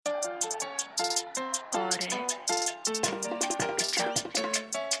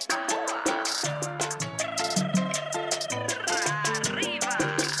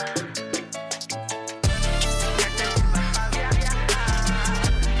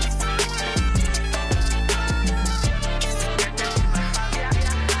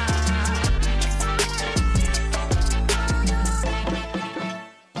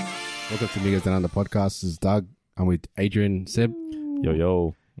to Amigos Down Under podcast. This is Doug. I'm with Adrian, Seb.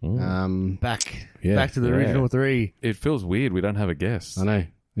 Yo. Back to the original three. It feels weird. We don't have a guest. I know.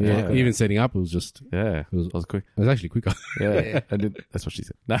 Yeah. Even setting up, it was just... Yeah. It was quick. It was actually quicker. Yeah. That's what she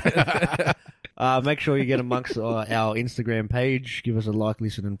said. No. Make sure you get amongst our Instagram page. Give us a like,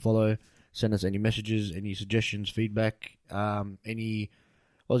 listen, and follow. Send us any messages, any suggestions, feedback, any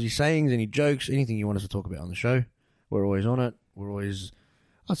Aussie sayings, any jokes, anything you want us to talk about on the show. We're always on it.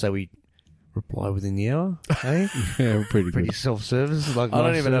 I'd say we reply within the hour. Hey? Yeah, we're pretty good. Self-service. Like I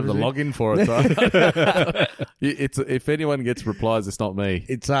don't even have the login for it. So. If anyone gets replies, it's not me.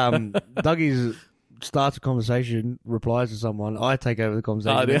 It's Dougie's starts a conversation, replies to someone. I take over the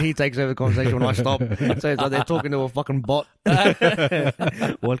conversation, and he takes over the conversation when I stop. So it's like they're talking to a fucking bot.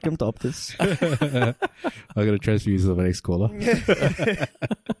 Welcome to Optus. I got to transfer you to the next caller.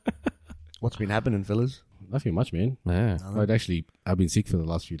 What's been happening, fellas? Nothing much, man. Yeah. I've been sick for the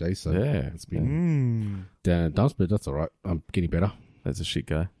last few days, so it's been down and dumps, but that's all right. I'm getting better. That's a shit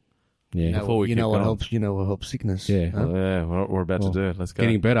guy. Yeah. You know what helps sickness. Yeah. Huh? Yeah, we're about to do it. Let's go.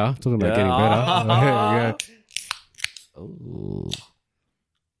 Getting better. Talking about getting better. Yeah.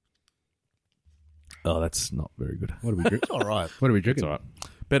 Oh, that's not very good. What are we drinking? It's all right. What are we drinking? It's all right.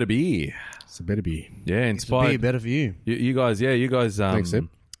 Better be. So better be. Yeah, It's a beer inspired. better for you. You guys, Thanks, Seb.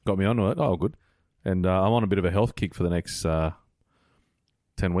 got me onto it. Oh, good. And I'm on a bit of a health kick for the next 10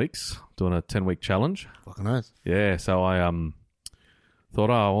 weeks, doing a 10-week challenge. Fucking nice. Yeah, so I thought,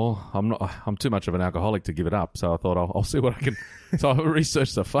 I'm too much of an alcoholic to give it up. So I thought I'll see what I can. So I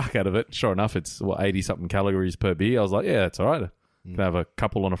researched the fuck out of it. Sure enough, it's 80-something calories per beer. I was like, yeah, that's all right. Can have a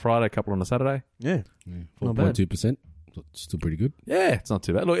couple on a Friday, a couple on a Saturday. Yeah. Not bad. 4.2%. Still pretty good. Yeah, it's not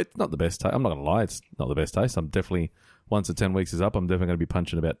too bad. Look, it's not the best taste. I'm not going to lie, it's not the best taste. I'm definitely, once the 10 weeks is up, I'm definitely going to be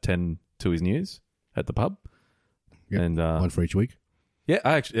punching about 10 to his news at the pub. Yep. And One for each week. yeah,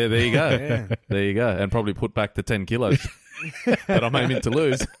 there you go. Yeah. There you go. And probably put back the 10 kilos that I'm aiming to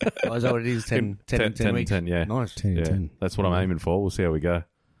lose. Oh, is that what it is? 10 weeks? 10, yeah. Nice. 10 Yeah, 10. that's what I'm aiming for. We'll see how we go.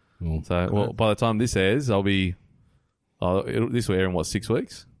 Well, So, by the time this airs, I'll be... this will air in, 6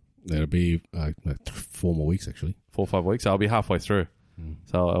 weeks? that'll be 4 more weeks, actually. 4 or 5 weeks? I'll be halfway through.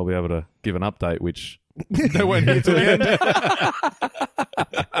 So I'll be able to give an update, which they won't hear to the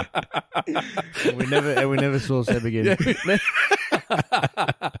end. we never saw Seb again.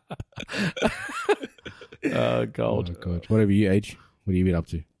 Gold. Oh, God. Whatever you age, what have you been up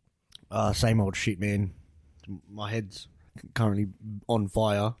to? Same old shit, man. My head's currently on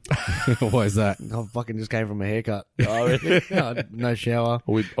fire. Why is that? I fucking just came from a haircut. Oh, really? No shower.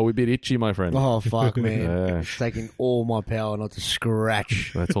 Are we a bit itchy, my friend? Oh, fuck, man. Yeah. It's taking all my power not to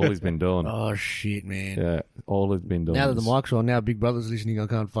scratch. That's all he's been doing. Oh, shit, man. Yeah, all he's been doing. Now that the is- mic's on, now Big Brother's listening, I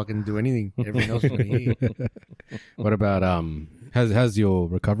can't fucking do anything. Everyone else can hear. What about how's your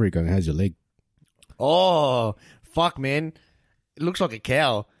recovery going? How's your leg? Oh, fuck, man. It looks like a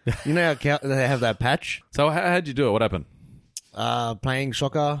cow. You know how they have that patch? So how'd you do it? What happened? Playing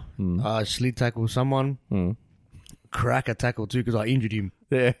soccer, slid tackle someone, crack a tackle too because I injured him.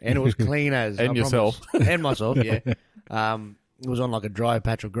 Yeah. And it was clean as. And I yourself. promise. And myself, yeah. It was on like a dry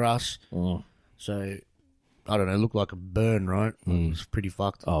patch of grass. Oh. So, I don't know, it looked like a burn, right? It was pretty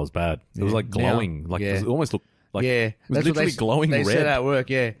fucked. Oh, it was bad. It was Yeah. like glowing. Now- Like yeah. it almost looked like yeah. it was That's what literally glowing they red. said at work,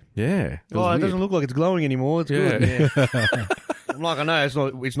 yeah. Yeah. It Oh, was it doesn't look like it's glowing anymore. It's good. Yeah. I'm like, I know,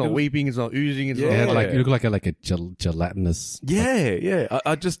 it's not weeping, it's not oozing, it's Yeah. It had not it looked like a gelatinous. Yeah.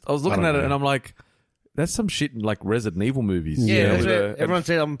 I was looking I at don't it know. and I'm like, that's some shit in like Resident Evil movies. Yeah, Yeah, that's with it. Everyone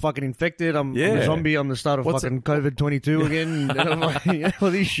said I'm fucking infected. I'm Yeah. a zombie. I'm the start of What's fucking COVID-22 again. And I'm like,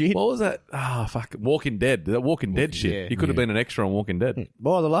 all this shit. What was that? Fuck. Walking Dead. That Walking Dead shit. yeah. He could have been an extra on Walking Dead.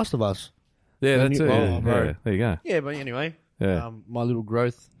 Oh, The Last of Us. Yeah, that's it. Oh, Yeah. bro. Yeah. There you go. Yeah, but anyway, Yeah. my little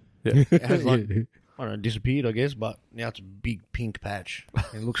growth Yeah. has like I don't know, disappeared, I guess. But now it's a big pink patch.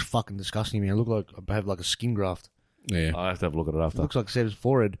 It looks fucking disgusting, man. I look like I have like a skin graft. Yeah. I'll have to have a look at it It after. looks like Seb's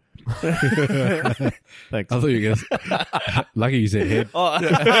forehead. Thanks. I thought you were going to... Lucky you said head.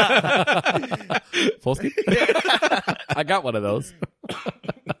 Foreskin? I got one of those.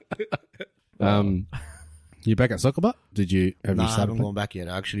 You back at soccer, but have you Nah, I started haven't playing? gone back yet.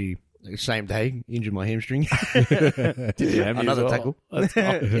 I actually, the same day, injured my hamstring. Did you have me Another as well? tackle.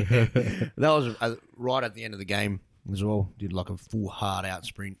 That was right at the end of the game as well. Did like a full hard out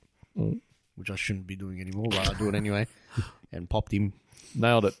sprint, which I shouldn't be doing anymore, but I do it anyway. And popped him,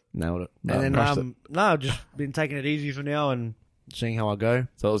 Nailed it. nailed it. No, And crushed then I've just been taking it easy for now and seeing how I go.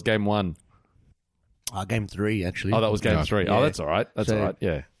 So that was game 1. Game 3 actually. Oh, that was game Yeah. 3. Yeah. Oh, that's all right. That's So- all right.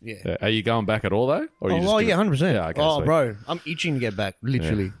 Yeah. Yeah. Yeah. Are you going back at all though? Or are you just yeah, 100%. Yeah, okay, oh, sweet. bro, I'm itching to get back,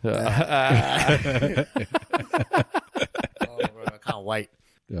 literally. Yeah. Oh, bro, I can't wait.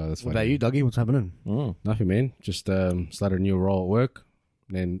 Yeah, that's What funny. about you, Dougie? What's happening? Nothing, man. Just started a new role at work.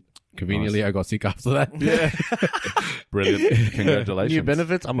 And conveniently, I got sick after that. Yeah. Brilliant. Congratulations. New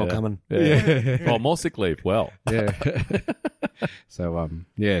benefits? I'm not coming. Yeah. Oh, more sick leave. Well. Yeah. So,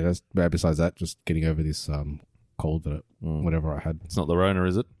 that's besides that, just getting over this cold that whatever I had. It's not the Rona,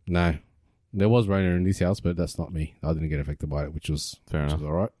 is it? No. There was Rona in this house, but that's not me. I didn't get affected by it, which was Fair enough.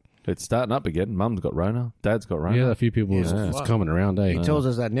 all right. It's starting up again. Mum's got Rona. Dad's got Rona. Yeah, a few people it's coming around, eh? He tells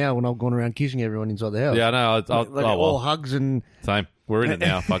us that now when I've gone around kissing everyone inside the house. Yeah, I know. Like all hugs and... Same. We're in it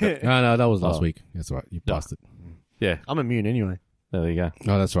now. Fuck it. No, that was last week. That's all right. You passed it. Yeah. I'm immune anyway. There you go.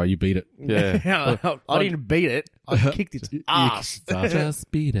 Oh, that's right. You beat it. Yeah. I didn't beat it. I kicked its ass.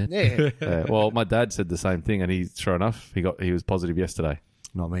 Just beat it. Yeah. Yeah. Well, my dad said the same thing, and sure enough, he was positive yesterday.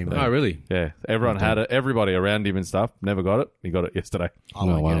 Not me, mate. Oh, really? Yeah. Everyone had it. Everybody around him and stuff never got it. He got it yesterday. I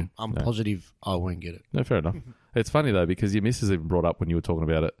won't wow. get it. I'm positive I won't get it. No, fair enough. It's funny though because your missus even brought up when you were talking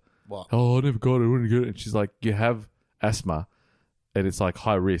about it. What? Oh, I never got it. I wouldn't get it. And she's like, you have asthma, and it's like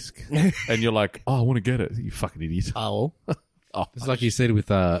high risk, and you're like, oh, I want to get it. You fucking idiot. Oh, well. It's like you said with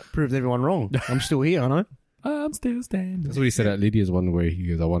Proved everyone wrong. I'm still here, aren't I? I'm still standing. that's what he said at Lydia's one where he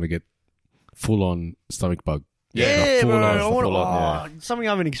goes, I want to get full on stomach bug. Yeah, full bro. on, I want full on, something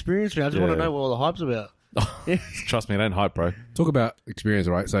I haven't experienced. I just want to know what all the hype's about. Trust me, it ain't hype, bro. Talk about experience,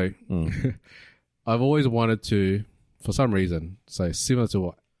 right? So I've always wanted to, for some reason, so similar to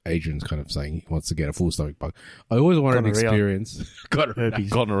what Adrian's kind of saying, he wants to get a full stomach bug. I always wanted an Gonorrhea. experience. Herpes.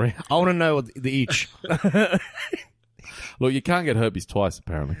 Gonorrhea. I want to know what the itch. Look, you can't get herpes twice,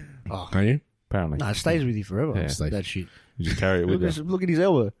 apparently. Can you? Apparently. No, it stays with you forever. Yeah. Safe. That shit. You just carry it with you. Look at his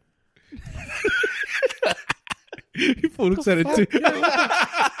elbow. He looks at it too.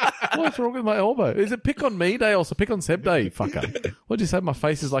 What's wrong with my elbow? Is it pick on me day or pick on Seb day, you fucker? What'd you say? My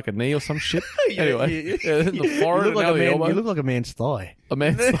face is like a knee or some shit? Anyway, the forehead You look, like and now a the man, elbow. you look like a man's thigh. A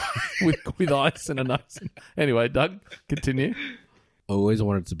man with eyes and a nose. Anyway, Doug, continue. I always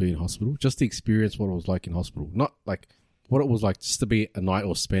wanted to be in hospital, just to experience what it was like in hospital. Not like what it was like just to be a night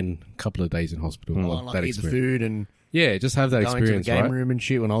or spend a couple of days in hospital. Like That eat the experience. food and Yeah, just have that go into the experience, game right? room and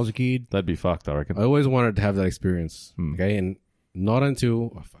shit when I was a kid. That'd be fucked, I reckon. I always wanted to have that experience. Okay, and not until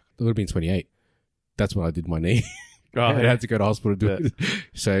it would have been 28. That's when I did my knee. Oh, I had to go to hospital to do it.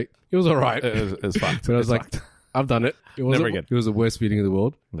 So it was all right. It was fucked. But I was like, I've done it. It was Never again. It was the worst feeling in the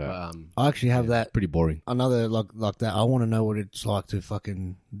world. No. I actually have that. Pretty boring. Another like that. I want to know what it's like to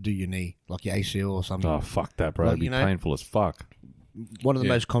fucking do your knee, like your ACL or something. Oh, fuck that, bro. Like, It'd be you know- painful as fuck. One of the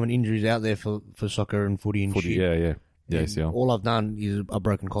Yeah. most common injuries out there for soccer and footy and Footy, shit. yeah. Yeah, And ACL. all I've done is a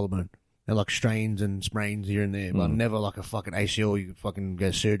broken collarbone. They're like strains and sprains here and there, but never like a fucking ACL. You could fucking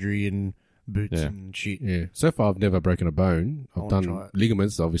go surgery and boots Yeah. and shit. Yeah. So far, I've never broken a bone. I've wanna try done it.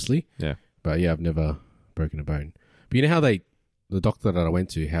 ligaments, obviously. Yeah. But yeah, I've never broken a bone. But you know how the doctor that I went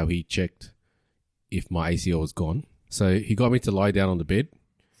to, how he checked if my ACL was gone? So he got me to lie down on the bed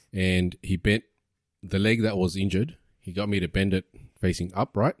and he bent the leg that was injured. He got me to bend it facing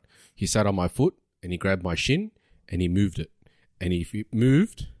upright. He sat on my foot and he grabbed my shin and he moved it. And if he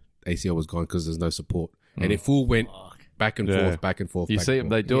moved, ACL was gone because there's no support. And it full went back and Yeah. forth, back and forth. You back see and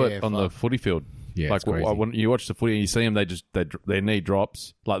them, they do Yeah, it on the footy field. Yeah, like it's crazy. when you watch the footy and you see them, their knee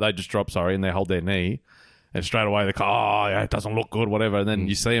drops. Like they just drop, and they hold their knee. And straight away they go, oh, yeah, it doesn't look good, whatever. And then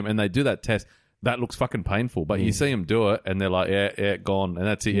you see them and they do that test. That looks fucking painful. But you see them do it and they're like, yeah, gone. And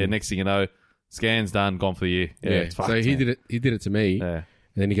that's it. Yeah, next thing you know, scan's done, gone for the year. Yeah, it's fucked, so he man. did it. He did it to me, Yeah. and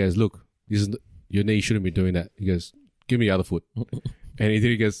then he goes, "Look, this is your knee shouldn't be doing that." He goes, "Give me the other foot," and he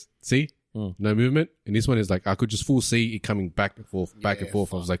did. He goes, "See, no movement." And this one is like I could just full see it coming back and forth, back and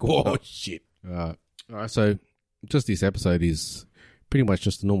forth. I was like, "Whoa, shit!" All right, so just this episode is pretty much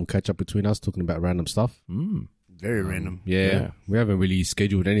just a normal catch up between us talking about random stuff. Very random. Yeah, we haven't really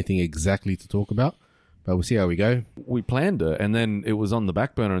scheduled anything exactly to talk about, but we'll see how we go. We planned it, and then it was on the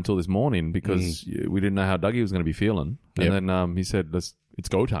back burner until this morning because we didn't know how Dougie was going to be feeling. Yep. And then he said, it's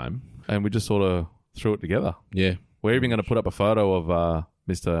go time. And we just sort of threw it together. Yeah, We're even going to put up a photo of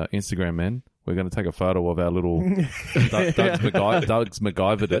Mr. Instagram Man. We're going to take a photo of our little Doug's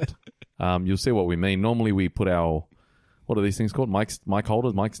MacGyvered it. You'll see what we mean. Normally we put our, what are these things called? Mic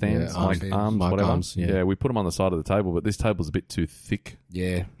holders, mic stands, Yeah, mic arms, mic whatever. arms, yeah. We put them on the side of the table, but this table's a bit too thick.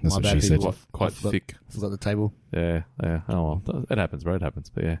 Yeah, That's my what bad, she said. people. Quite I forgot- thick. Forgot the table. Yeah. Oh, well, it happens, bro. It happens.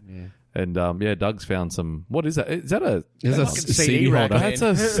 But yeah. And Doug's found some. What is that? Is that a? Is that fucking a CD rack, holder? man. That's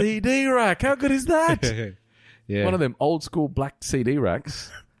a CD rack. How good is that? Yeah, One of them old school black CD racks.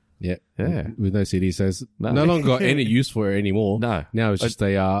 Yeah, Yeah. with no CD, so it's No. no longer got any use for it anymore. No. now it's just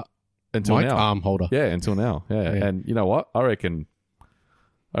a Until mic now. arm holder. Yeah, until now. Yeah. Yeah. And you know what? I reckon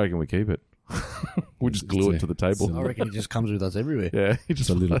we keep it. We just glue it to the table. I reckon it just comes with us everywhere. Yeah, he It's just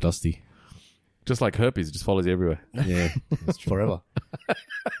a little dusty. just like herpes, it just follows you everywhere. Yeah, that's true. Forever.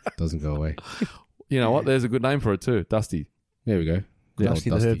 Doesn't go away. You know what? There's a good name for it too. Dusty. There we go. Good old Dusty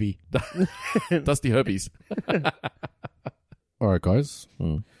the Herbie. Dusty herpes. All right, guys.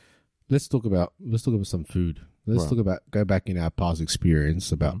 Mm. Let's talk about some food. Let's go back in our past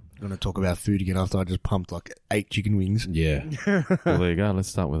experience about I'm going to talk about food again after I just pumped like 8 chicken wings. yeah. Well, there you go. Let's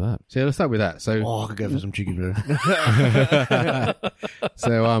start with that. So let's start with that. So Oh, I could go for some chicken, bro.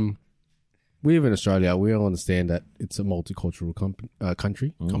 we live in Australia. We all understand that it's a multicultural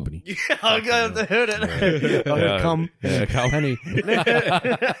country. Company. Yeah, I heard it. I heard come. Yeah, Honey.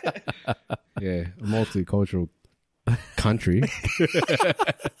 Yeah, a multicultural country.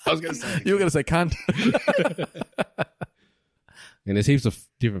 I was going to say. You were going to say cunt. And there's heaps of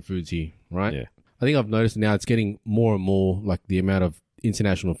different foods here, right? Yeah. I think I've noticed now it's getting more and more like the amount of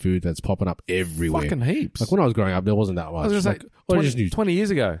international food that's popping up everywhere. Fucking heaps. Like when I was growing up, there wasn't that much. I was going Like, to say, what 20, did you do? 20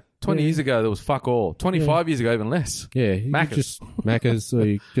 years ago. 20 years ago, there was fuck all. 25 years ago, even less. Yeah, you Macca's. just Macca's. So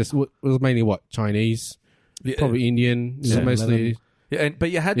you just it was mainly what Chinese, Yeah. probably Indian. It was Yeah. mostly. Yeah,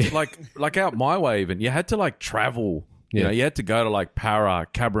 but you had to like out my way even. You had to like travel. You Yeah. know, you had to go to like Para,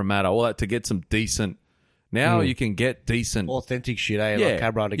 Cabramatta, all that to get some decent. Now you can get decent. Authentic shit, eh? Yeah, Like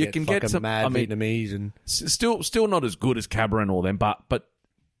Cabra to you get can fucking get some- mad I mean- Vietnamese and... Still not as good as Cabra and all them, but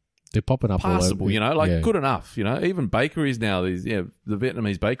They're popping up all passable. over. You know, like Yeah. good enough. You know, even bakeries now. These the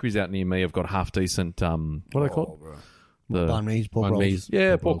Vietnamese bakeries out near me have got half decent. What are they called? The Banh mi's, pork Banh rolls. mi's,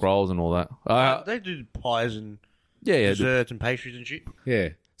 yeah, pork rolls and all that. They do pies and Yeah. desserts and pastries and shit. Yeah.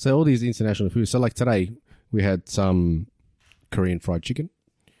 So all these international foods. So like today, we had some Korean fried chicken.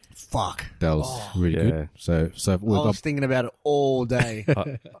 Fuck. That was really yeah. good. So we I got was thinking about it all day.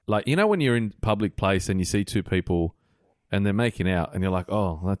 Like, you know, when you're in public place and you see two people and they're making out and you're like,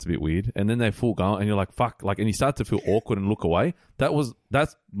 oh, that's a bit weird. And then they full go and you're like, fuck. Like, and you start to feel awkward and look away.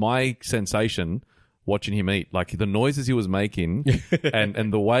 That's my sensation watching him eat. Like the noises he was making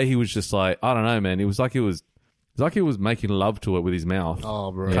and the way he was just like, I don't know, man. It was like he was making love to it with his mouth.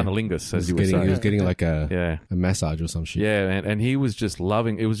 Oh, bro. Cunnilingus, as you would he say. was getting like a Yeah. massage or some shit. Yeah, man. And he was just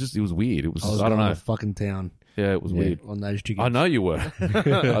loving it. Was weird. It was, I was I don't going know. to fucking town Yeah, it was weird. on those chickens. I know you were.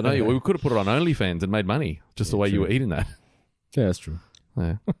 I know you were. We could have put it on OnlyFans and made money just the way you were eating that. Yeah, that's true.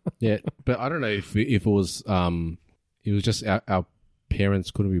 Yeah. Yeah, but I don't know if it was just our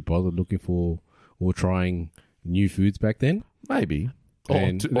parents couldn't be bothered looking for or trying new foods back then. Maybe.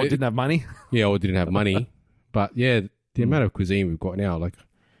 And Or didn't have money. Yeah, or didn't have money. But yeah, the amount of cuisine we've got now, like,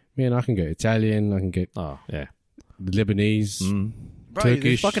 man, I can get Italian, I can get Oh, yeah. the Lebanese, Bro, Turkish,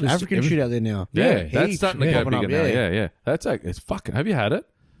 there's fucking just African shit out there now. Yeah, Heaps that's starting to go popping bigger up, now. Yeah. That's it's fucking. Have you had it?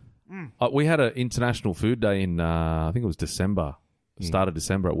 We had an international food day in I think it was December, start of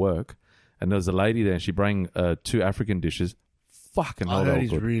December at work, and there was a lady there, and she bring 2 African dishes. Fucking hell, Oh, they that were is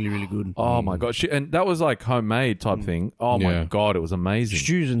good. really, really good. Oh my god, and that was like homemade type thing. Oh my Yeah. god, it was amazing.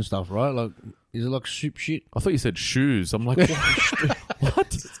 Stews and stuff, right? Like, is it like soup shit? I thought you said shoes. I'm like,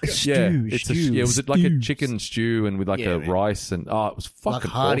 what? Yeah, it's stew, yeah. Was it like a stews. chicken stew and with like Yeah, a man. rice and it was fucking Like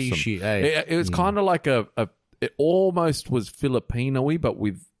hearty awesome. shit, eh? It was kind of like it almost was Filipino-y, but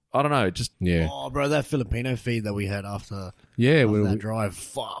with I don't know, just yeah, Oh, bro, that Filipino feed that we had after yeah, that drive,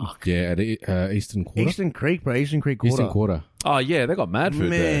 fuck. yeah, at Eastern Quarter, Eastern Creek, bro. Eastern Creek Quarter. Eastern Quarter, oh yeah, they got mad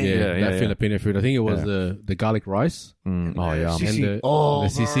food there. Man. yeah, that Filipino food. I think it was the garlic rice. Oh yeah, And the Oh,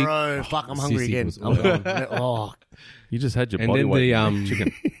 sisig. bro. Fuck, I'm hungry Sisig again. was I'm going. Oh, you just had your And body then weight.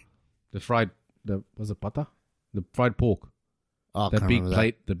 chicken, was it pata? The fried pork, oh that can't big remember that.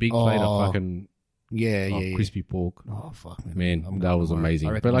 plate, the big plate Oh. of fucking Yeah, yeah. crispy pork. Oh, fuck, man. Man, I'm that going was for it. amazing.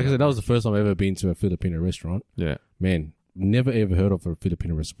 I reckon But like I I'm said, that was the first time I've ever been to a Filipino restaurant. Yeah, Man, never ever heard of a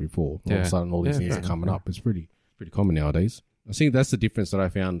Filipino restaurant before. All of Yeah. a sudden, all these Yeah, things fair are coming enough, up. It's pretty common nowadays. I think that's the difference that I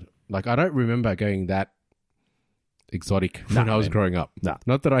found. Like, I don't remember going that exotic when I was man. growing up. Nah.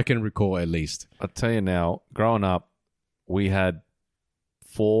 Not that I can recall, at least. I'll tell you now. Growing up, we had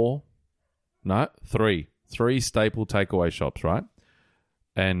 3 staple takeaway shops, right?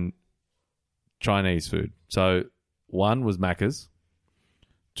 And Chinese food. So 1 was Macca's,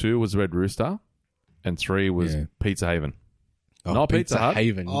 2 was Red Rooster, and 3 was Yeah. Pizza Haven. Oh, Not Pizza Hut.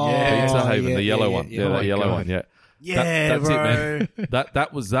 Haven. Oh, yeah. Pizza Haven, yeah, the yellow yeah, one. yeah. Yeah, Oh that my yellow God. one. Yeah. Yeah, That's bro. it, man.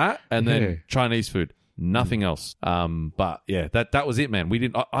 That was that, and then Yeah. Chinese food. Nothing else. But yeah, that was it, man.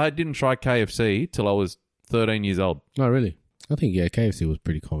 I didn't try KFC till I was 13 years old. No, really. I think, yeah, KFC was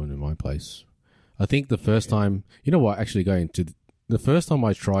pretty common in my place. I think the first time, you know what, actually going to, the first time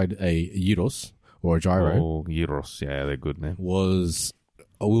I tried a gyros or a gyro Oh, gyros. Yeah, they're good, man. was,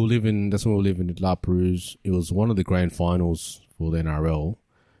 that's when we were living in La Perouse. It was one of the grand finals for the NRL.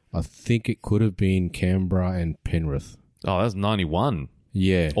 I think it could have been Canberra and Penrith. Oh, that's 91.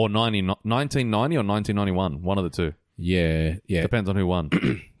 Yeah. Or 1990 or 1991. One of the two. Yeah. Yeah. Depends on who won.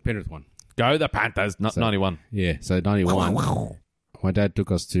 Penrith won. Go the Panthers. 91. Yeah. So 91. My dad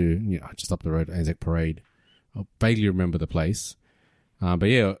took us to, just up the road, Anzac Parade. I vaguely remember the place. But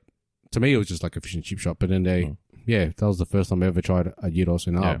yeah, to me, it was just like a fish and chip shop. But then that was the first time I ever tried a gyros.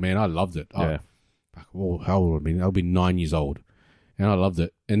 And man, I loved it. Yeah. How old would I have been? I would be 9 years old. And I loved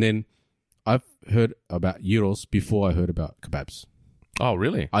it. And then I've heard about gyros before I heard about kebabs. Oh,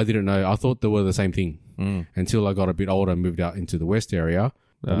 really? I didn't know. I thought they were the same thing until I got a bit older and moved out into the West area.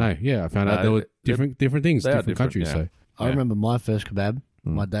 But I found out there were different things, different countries. Yeah. So I remember my first kebab.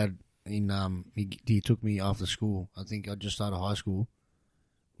 My dad he took me after school. I think I just started high school.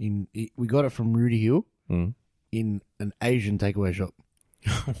 We got it from Rudy Hill in an Asian takeaway shop.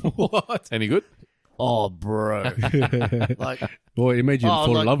 What? Any good? Oh, bro! Like, well, it made you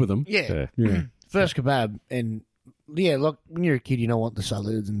fall in love with them. yeah. First kebab, and like when you're a kid, you don't want the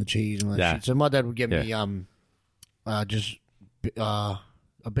salads and the cheese and that shit. So my dad would get me just a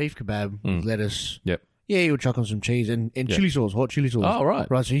beef kebab with lettuce. Yep. Yeah, he would chuck on some cheese and chili sauce, hot chili sauce. Oh, right.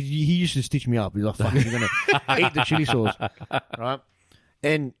 Right, so he used to stitch me up. He's like, fuck, you're going to eat the chili sauce. Right?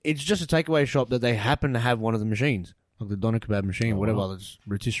 And it's just a takeaway shop that they happen to have one of the machines, like the doner kebab machine, whatever, it's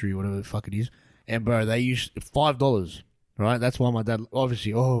rotisserie, whatever the fuck it is. And, bro, they use $5, right? That's why my dad,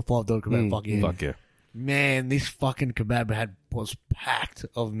 obviously, $5 kebab, fuck yeah. Fuck yeah. Man, this fucking kebab was packed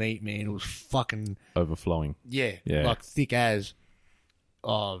of meat, man. It was fucking... Overflowing. Yeah. Like thick as...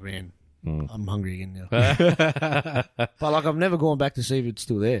 Oh, man. I'm hungry again now. But like, I've never gone back to see if it's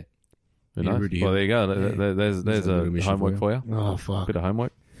still there. Well, there you go. There's a homework for you. Oh, fuck. Bit of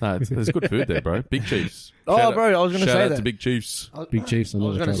homework. No, there's good food there, bro. Big Chiefs. Bro, I was going to say Shout out that. to Big Chiefs. Big Chiefs. I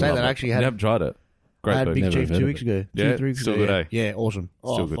was going to say that. I actually I haven't tried it. Great I had food. Big Never Chief heard 2 of weeks it. ago. Yeah, 2 weeks still ago. good, eh? Yeah, awesome.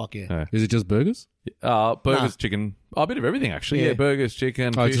 Still Oh, good. fuck yeah. Yeah. Is it just burgers? Burgers, chicken. A bit of everything, actually. Yeah, burgers,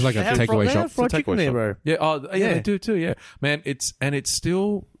 chicken, Oh, fish. just like a They have takeaway they shop. have fried It's a chicken takeaway there, shop. bro. Yeah, Yeah. they do too, yeah. Man, it's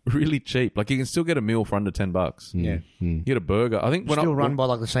still really cheap. Like, you can still get a meal for under $10. Yeah. You get a burger. I think when Still run by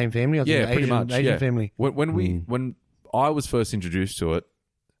like the same family. I think yeah, pretty much. Asian yeah. family. When I was first introduced to it,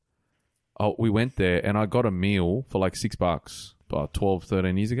 we went there and I got a meal for like $6 about 12,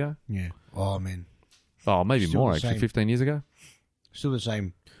 13 years ago. Yeah. Oh, man. Oh, maybe Still more the actually, same. 15 years ago. Still the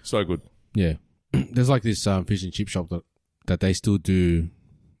same. So good. Yeah. There's like this fish and chip shop that they still do.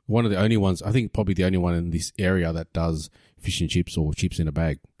 One of the only ones, I think probably the only one in this area that does fish and chips or chips in a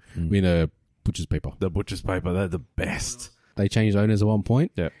bag in a butcher's paper. The butcher's paper, they're the best. They changed owners at one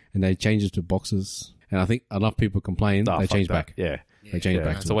point, Yeah. and they changed it to boxes. And I think enough people complained, they fuck changed that. back. Yeah. They changed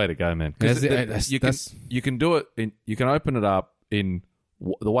back It's to the it. way to go, man. 'Cause you can do it. You can open it up in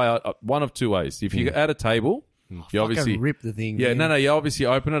the way one of two ways. If you're at a table, you obviously Fucking rip the thing. Yeah, man. no, you obviously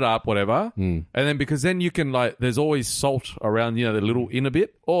open it up, whatever, and then because then you can there's always salt around, the little inner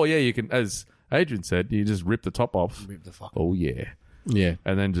bit. Or yeah, you can, as Adrian said, you just rip the top off. Rip the fuck. Oh yeah, Yeah.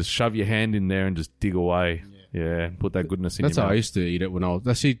 and then just shove your hand in there and just dig away. Yeah, and put that goodness in That's your how I mouth. used to eat it when I was.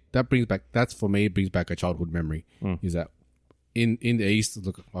 That's for me, it brings back a childhood memory. Is that in the East,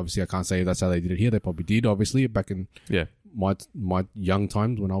 look, obviously I can't say that's how they did it here. They probably did, obviously, back in Yeah, my young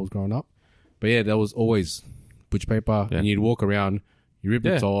times when I was growing up. But yeah, there was always butcher paper, and you'd walk around, you rip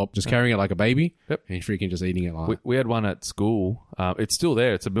the top, just carrying it like a baby, Yep. and freaking just eating it like we had one at school. It's still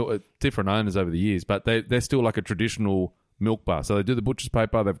there. It's different owners over the years, but they're still like a traditional milk bar. So they do the butcher's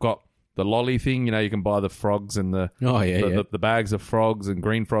paper. They've got the lolly thing. You can buy the frogs and the bags of frogs and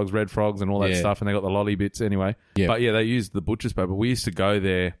green frogs, red frogs, and all that Yeah. stuff. And they got the lolly bits anyway. Yeah. But yeah, they used the butcher's paper. We used to go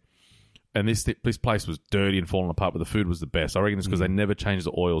there, and this place was dirty and falling apart, but the food was the best. I reckon it's because they never changed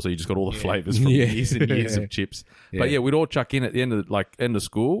the oil, so you just got all the flavors from years and years of chips. But yeah, we'd all chuck in at the end of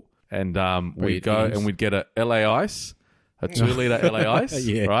school, and we'd go and we'd get a LA Ice, a 2-liter LA Ice,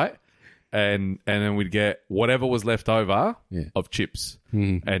 Yeah. right? And then we'd get whatever was left over of chips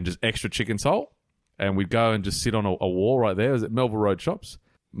and just extra chicken salt. And we'd go and just sit on a wall right there. It was at Melville Road Shops.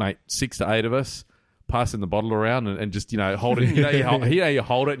 Mate, 6 to 8 of us passing the bottle around and just, hold it. You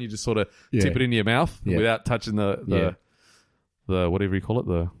hold it and you just sort of tip it into your mouth without touching the whatever you call it,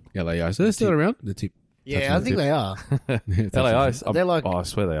 the LA Ice. So they're still around? The tip. Yeah, I think they are. LA Ice. They're like- I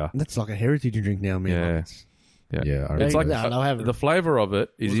swear they are. That's like a heritage drink now, man. Yeah. Like, it's- Yeah, I It's like Yeah, they'll have it. the flavor of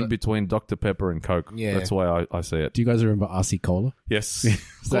it is in between Dr. Pepper and Coke. Yeah. That's the way I see it. Do you guys remember RC Cola? Yes.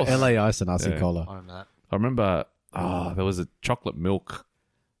 So LA Ice and RC Yeah. Cola. I remember that. I remember there was a chocolate milk.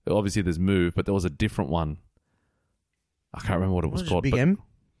 Obviously, there's Move, but there was a different one. I can't remember what it was Was it called. Big but- M?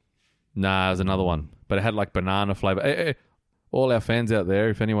 Nah, it was another one. But it had like banana flavor. Hey, all our fans out there,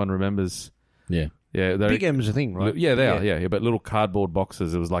 if anyone remembers Yeah. Yeah, they're Big M's a thing, right? Yeah, they are. Yeah, but little cardboard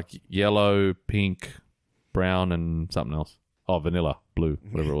boxes. It was like yellow, pink, brown, and something else. Oh, vanilla, blue,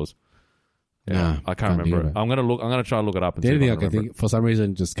 whatever it was. Yeah, Nah, I can't can't remember think it. of I'm gonna look. I'm gonna try and look it up. And The see only if thing I can remember think, for some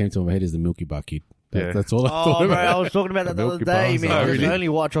reason, just came to my head is the Milky Bar kid. Yeah. That's all I Oh, thought bro, about. I was talking about that the other Milky day, Bars. man. Oh, Because really? The only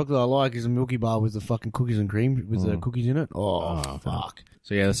white chocolate I like is a Milky Bar with the fucking cookies and cream with the cookies in it. Oh, fuck.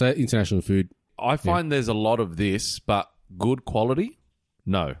 So yeah, that's international food. I find there's a lot of this, but good quality.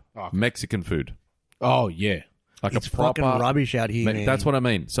 No, Mexican food. Oh yeah, Like It's a proper fucking rubbish out here, man. That's what I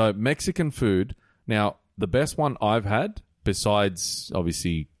mean. So Mexican food. Now, the best one I've had, besides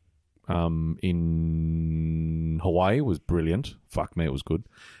obviously in Hawaii, was brilliant. Fuck me, it was good.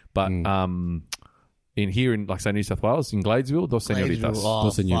 But in here in, like, say, New South Wales, in Gladesville, Dos Senoritas. Gladesville, oh,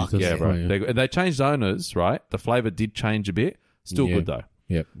 Dos Senoritas. fuck Yeah, bro. Oh, yeah. They changed owners, right? The flavor did change a bit. Still Yeah. good though.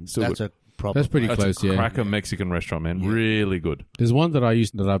 Yep. Still That's good. a proper. That's pretty That's close. a Yeah. cracker Mexican restaurant, man. Really good. There's one that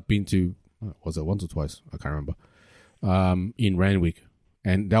I've been to. Was it once or twice? I can't remember. In Randwick,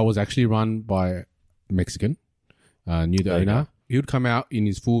 and that was actually run by a Mexican. Knew the There you owner. He would come out in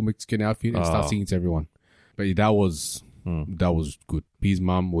his full Mexican outfit and start singing to everyone. But that was good. His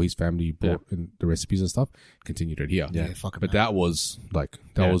mum or his family brought in the recipes and stuff. Continued it here. Yeah, fuck But it. that was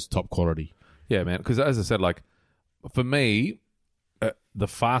was top quality. Yeah, man. Because as I said, like, for me, the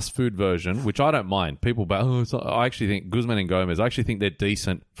fast food version, which I don't mind, people, but I actually think Guzman and Gomez, I actually think they're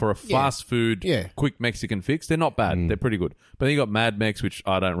decent for a fast food, quick Mexican fix. They're not bad. They're pretty good. But then you got Mad Mex, which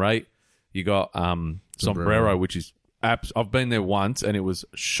I don't rate. You got Sombrero, which is I've been there once and it was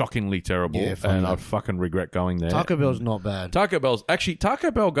shockingly terrible, Yeah, fuck and that. I fucking regret going there. Taco Bell's not bad. Taco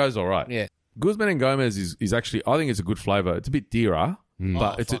Bell goes all right. Yeah. Guzman and Gomez is actually, I think it's a good flavor. It's a bit dearer,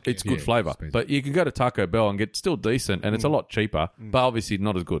 but it's good Yeah, flavor. expensive. But you can go to Taco Bell and get still decent, and it's a lot cheaper, but obviously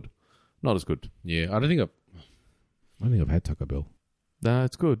not as good. Not as good. Yeah, I don't think I've had Taco Bell. No,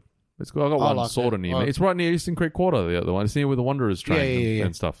 it's good. It's good. I got one like sort it. of near me. It's right near Eastern Creek Quarter, the other one. It's near where the Wanderers train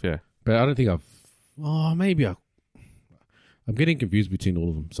and stuff, yeah. But I don't think I've. Oh, maybe I'm getting confused between all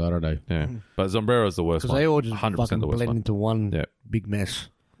of them, so I don't know. Yeah. But Sombrero's the worst Because one. they all just 100% fucking the worst blend one. into one Yeah. big mess.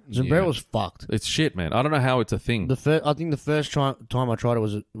 Sombrero's fucked. It's shit, man. I don't know how it's a thing. I think the first time I tried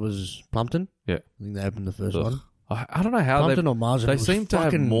it was Plumpton. Yeah. I think they opened the first Ugh. one. I don't know how Plumpton or Marsden. they it was seem to have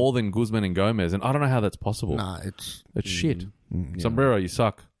fucking- more than Guzman and Gomez, and I don't know how that's possible. Nah, it's It's shit. yeah, Sombrero, you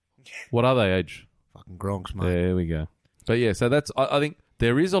suck. What are they, Age? fucking Gronks, mate. There we go. But yeah, so that's, I think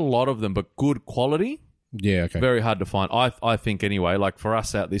there is a lot of them, but good quality, Yeah, okay. very hard to find. I think anyway, like for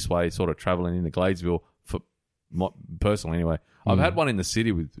us out this way, sort of traveling into Gladesville, personally anyway, I've had one in the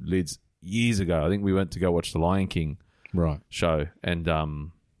city with Lids years ago. I think we went to go watch the Lion King Right. show, and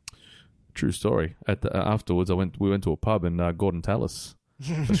true story. Afterwards, we went to a pub, and Gordon Tallis,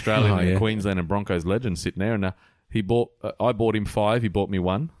 Australian Oh, and yeah. Queensland and Broncos legend, sitting there, and I bought him 5. He bought me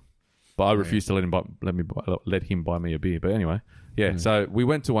 1, but I refused to let him buy me a beer. But anyway, yeah. So we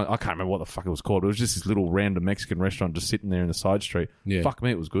went to one. I can't remember what the fuck it was called. It was just this little random Mexican restaurant just sitting there in the side street. Yeah. Fuck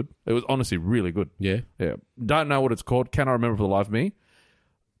me, it was good. It was honestly really good. Yeah. Yeah. Don't know what it's called. Cannot remember for the life of me.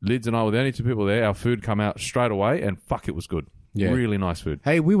 Lids and I were the only 2 people there. Our food come out straight away, and fuck, it was good. Yeah. Really nice food.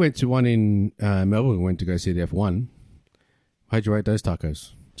 Hey, we went to one in Melbourne. We went to go see the F1. How'd you rate those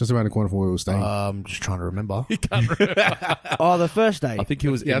tacos? Just around the corner from where we were staying. I'm just trying to remember. You can't remember. Oh, the first day. I think he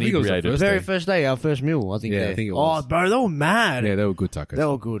was Yeah, I think it was the inebriated. The very first day, our first meal, I think. Yeah, I there. think it was. Oh, bro, they were mad. yeah, they were good tacos. They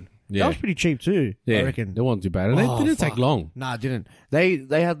were good. Yeah. That was pretty cheap too. yeah, I reckon. they weren't too bad, and Oh, they didn't fuck. take long. Nah, it didn't. They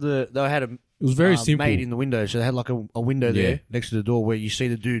had a It was very simple. made in the window, so they had like a window Yeah. there next to the door where you see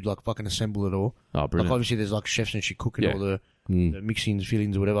the dude like fucking assemble it all. Oh, Like brilliant. obviously there's like chefs and shit cooking Yeah. all the mixings,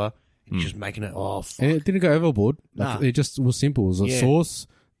 fillings, or whatever. And he's just making it. Oh, fuck. And it didn't go overboard. Like, Nah. it just was simple. It was a Yeah. sauce,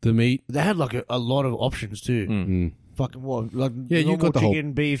 the meat. They had like a lot of options too. Fucking what? Like Yeah, you normal got the whole-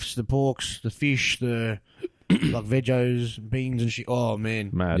 chicken, beefs, the porks, the fish, the like veggies, beans and shit. Oh man,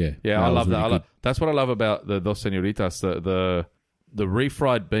 Mad. Yeah. Yeah, No, I it was love that. really good. That's what I love about the Dos Senoritas, the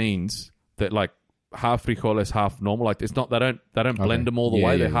refried beans that like half frijoles, half normal. Like it's not they don't blend them all the Yeah,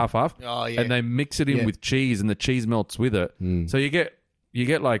 way. yeah, They're half. Oh, yeah. And they mix it in Yeah. with cheese, and the cheese melts with it. So you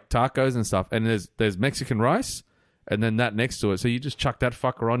get like tacos and stuff, and there's Mexican rice, and then that next to it. So you just chuck that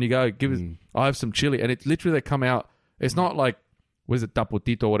fucker on. You go give us. I have some chili, and it's literally they come out. It's not like was it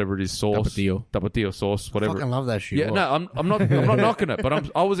tapotito, whatever it is, sauce, tapatio sauce, whatever. fucking love that shit. Yeah, What? no, I'm not knocking it,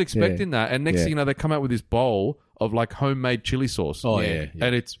 but I was expecting that, and next Yeah. thing you know, they come out with this bowl of like homemade chili sauce. Oh, yeah.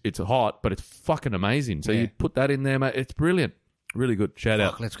 and it's hot, but it's fucking amazing. So Yeah. you put that in there, mate. It's brilliant, really good. Shout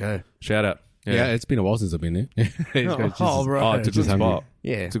Fuck, out, let's go. shout out. Yeah. it's been a while since I've been there. Oh, bro. Oh, it's a good just hungry. spot.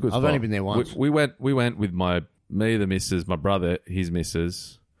 Yeah, It's a good I've spot. only been there once. We went with me, the missus, my brother, his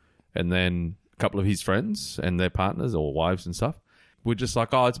missus, and then a couple of his friends and their partners or wives and stuff. we're just like,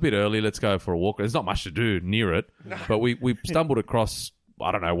 oh, it's a bit early. Let's go for a walk. There's not much to do near it, but we stumbled across.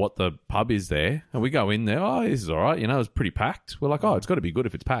 I don't know what the pub is there, and we go in there. Oh, this is all right. You know, it's pretty packed. We're like, oh, it's got to be good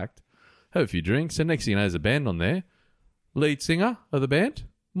if it's packed. Have a few drinks, and next thing you know, there's a band on there. Lead singer of the band,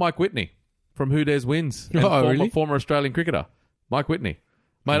 Mike Whitney from Who Dares Wins, and really? former Australian cricketer, Mike Whitney.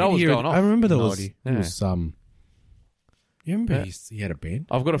 Mate, I was going off. I remember there No was, idea. it was you remember he had a band?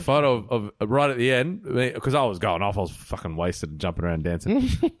 I've got a photo of right at the end because I was going off. I was fucking wasted and jumping around dancing.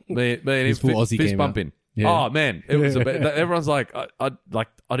 me and him His full Aussie fist came out. bumping. Yeah. Oh man, it was. Everyone's like, I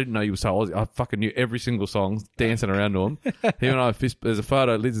didn't know you were so Aussie. I fucking knew every single song, dancing around to him. Him and I there's a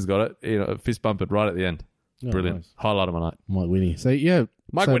photo. Liz has got it. You know, fist bumping right at the end. Brilliant nice. highlight of my night. Mike Whitney. So yeah,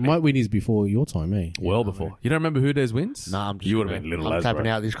 Mike so Whitney. Mike Whitney's before your time, eh? Well before. You don't remember Who Dares Wins? Nah, I'm just you would have been little I'm as, tapping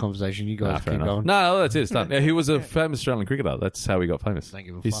bro. out this conversation. You Nah, guys fair keep enough. going. No, that's it. It's done. Yeah, he was a famous Australian cricketer. That's how he got famous. Thank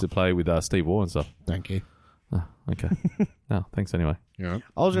you. He used to play with Steve Waugh and stuff. Thank you. Oh, okay. No, thanks anyway. Yeah.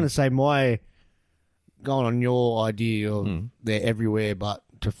 I was going to say going on your idea of they're everywhere, but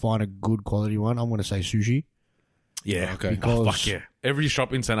to find a good quality one, I'm going to say sushi. Yeah. Okay. Oh, fuck yeah. Every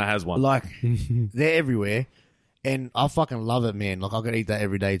shopping centre has one. Like they're everywhere, and I fucking love it, man. Like I could eat that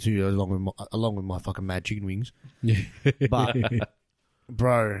every day too, along with my fucking mad chicken wings. Yeah. But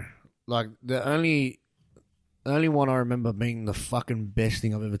bro, like the only one I remember being the fucking best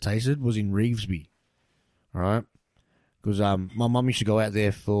thing I've ever tasted was in Revesby, right? Because my mum used to go out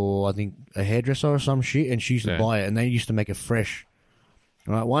there for I think a hairdresser or some shit, and she used to buy it, and they used to make it fresh.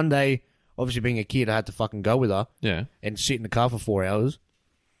 All right, one day, obviously being a kid, I had to fucking go with her Yeah. and sit in the car for 4 hours.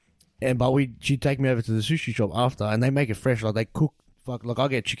 But she'd take me over to the sushi shop after, and they make it fresh. Like they cook, like I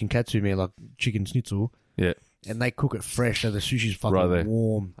get chicken katsu, man, like chicken schnitzel, Yeah. and they cook it fresh, so the sushi's fucking Right there.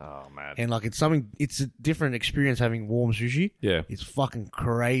 warm. Oh, man. And like it's a different experience having warm sushi. Yeah. It's fucking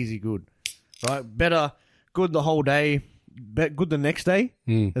crazy good. Right? Better, good the whole day, good the next day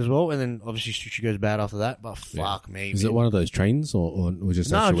as well. And then obviously sushi goes bad after that. But fuck me. Is man. it one of those trains or was it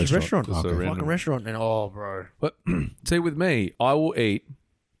just No, actual just restaurant. Just a Okay. random- Fucking restaurant. And oh, bro. But see, with me, I will eat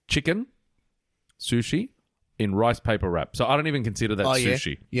chicken, sushi, in rice paper wrap. So I don't even consider that Oh, yeah?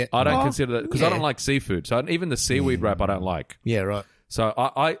 sushi. Yeah. I don't Oh, consider that because I yeah. don't like seafood. So even the seaweed wrap I don't like. Yeah, right. So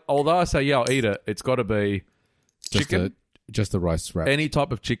I although I say, yeah, I'll eat it, it's got to be chicken, Just the rice wrap. any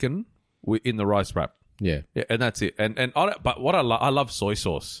type of chicken in the rice wrap. Yeah. Yeah, and that's it. And I don't, but what I love soy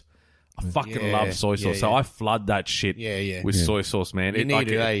sauce. I fucking Yeah, love soy sauce. yeah, So yeah. I flood that shit Yeah, yeah. with soy sauce, man. You It, need like,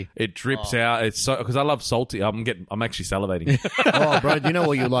 it, eh? it drips out. It's so because I love salty. I'm actually salivating. Oh, bro, do you know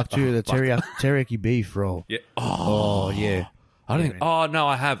what you like too? The teriyaki beef roll. Yeah. Oh, yeah. I don't think. Oh no,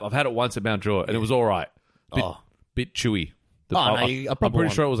 I have. I've had it once at Mount Druitt, and it was all right. Bit chewy. Oh, no, I'm a proper pretty one.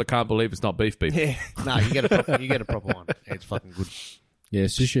 sure it was. I can't believe it's not beef. Yeah. No, you get a proper one. It's fucking good. Yeah,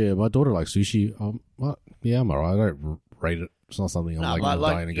 sushi. My daughter likes sushi. Well, yeah, I'm alright. I don't rate it. It's not something I'm No,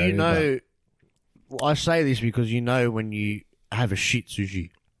 dying to go you to, know, well, I say this because you know when you have a shit sushi.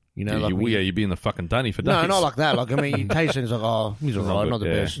 You know, like when you- you'd be in the fucking dunny for days. no, not like that. Like I mean, you taste it, and it's like, oh, he's alright, not the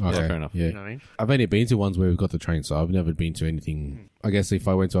Yeah. best. Yeah, Okay, fair enough. Yeah. You know what I mean? I've only been to ones where we've got the train, so I've never been to anything. I guess if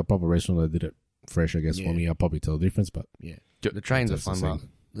I went to a proper restaurant that did it fresh, I guess for Yeah. me, I'll probably tell the difference. But Yeah, the trains are That's the fun. thing.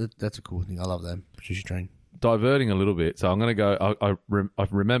 But that's a cool thing. I love them sushi train. Diverting a little bit, so I'm going to go.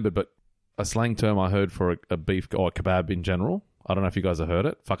 I've remembered, but a slang term I heard for a beef or a kebab in general. I don't know if you guys have heard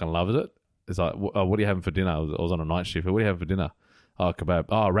it. Fucking loves it. It's like, what are you having for dinner? I was on a night shift. What are you having for dinner? Oh, kebab.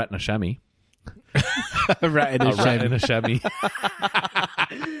 Oh, a rat in a chamois. a rat in A rat in a chamois.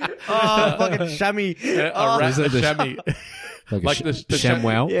 Oh, fucking chamois. A rat in a chamois. Like the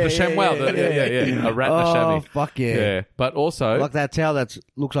ShamWow. The ShamWow. Yeah. A rat in a Oh, chamois. fuck yeah. Yeah, but also Like that towel that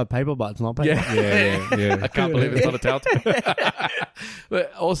looks like paper, but it's not paper. Yeah. I can't believe it's not a towel.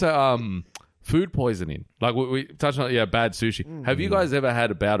 But also, food poisoning. Like we touched on, bad sushi. Have you guys ever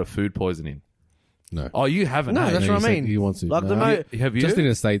had a bout of food poisoning? No. Oh, you haven't. No, hey? that's No, what he I said mean. he wants to. Like No. the mo- Have you? Just in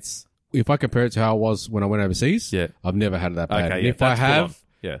the States, if I compare it to how I was when I went overseas, Yeah. I've never had it that bad. Okay, And yeah, if I that's full have, on.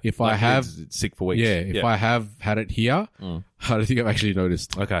 Yeah. if I Like, have- it's sick for weeks. if I have had it here, I don't think I've actually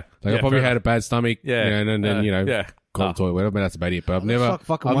noticed. Okay. Like I probably had a bad stomach, and then gone to the toilet, whatever. But that's about it. But I've never,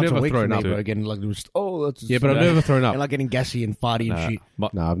 fucking I've once a never week for thrown me, up. bro. Again, like it was, that's Yeah, but I've never thrown up. and like getting gassy and farty and shit.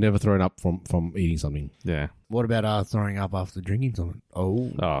 No, I've never thrown up from eating something. Yeah. What about throwing up after drinking something? Oh,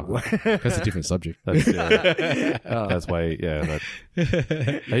 That's a different subject. That's, that's why, That,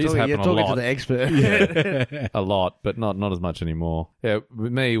 it used to you're happen a talking to lot. the expert. A lot, but not as much anymore. Yeah,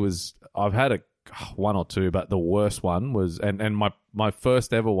 with me I've had one or two, but the worst one was, and my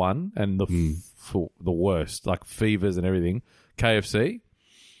first ever one, and the worst, like fevers and everything, KFC.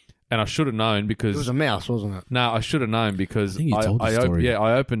 And I should have known because It was a mouse, wasn't it? no, I should have known because I think you told the I story.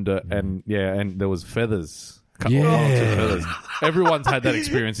 opened it and there was feathers Cut Yeah. one or two feathers. Everyone's had that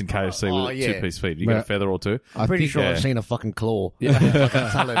experience in KFC Oh, with yeah. two-piece feet. You get a But- feather or two. I Pretty think, sure yeah. I've seen a fucking claw. Yeah. Fucking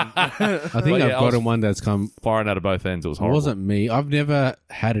talon. I think But I've yeah, I was- gotten one that's come. Firing out of both ends. It was It horrible. wasn't me. I've never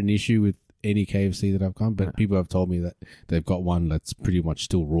had an issue with any KFC that I've come, but people have told me that they've got one that's pretty much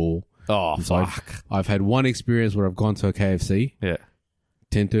still raw. Oh, So fuck. I've had one experience where I've gone to a KFC, Yeah.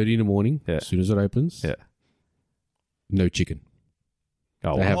 10:30 in the morning, Yeah. as soon as it opens, Yeah. no chicken.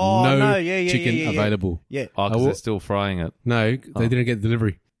 Oh, They have Oh, no, no, yeah, yeah, chicken yeah, yeah. available. Yeah. because they're still frying it. No, they didn't get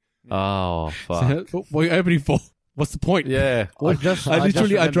delivery. Oh, fuck. So, what are you opening for? What's the point? Yeah. I just I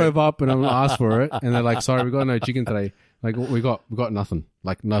remembered- drove up and I asked for it, and they're like, "Sorry, we got no chicken today. Like, we got nothing.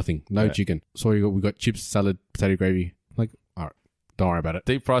 Like nothing, no Yeah. chicken. Sorry, we got chips, salad, potato gravy. Like, all right, don't worry about it.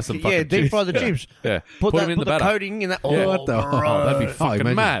 Deep fry some fucking Yeah, deep chips. fry the chips. Yeah. Put them that, in put the the batter. coating in that. Yeah. Oh, What the- bro. Oh, that'd be Oh, fucking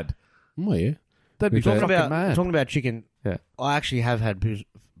imagine. mad. Oh yeah, That'd be With that- fucking mad. Talking about chicken. Yeah. I actually have had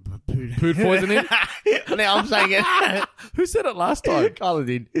Food poisoning? Now I'm saying it. Who said it last time? Carla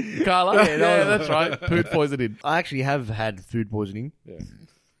did. Carla? Yeah, Yeah, no. that's right. Food poisoning. I actually have had food poisoning.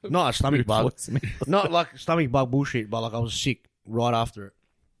 Not a stomach Food bug. poisoning. Not like stomach bug bullshit, but like I was sick right after it.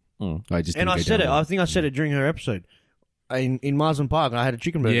 I just And didn't I get said down it. I think I said it during her episode in Marsden Park. I had a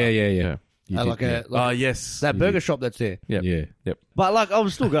chicken burger. there. Yeah. Yeah. You At did, like yeah. a Yes. that burger shop that's there. Yep. Yeah. Yep. But like I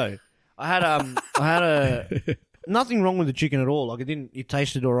would still go. I had a nothing wrong with the chicken at all. Like it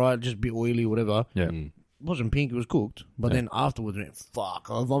tasted alright, just a bit oily, whatever. Yeah. Mm. It wasn't pink, it was cooked. But then afterwards, fuck,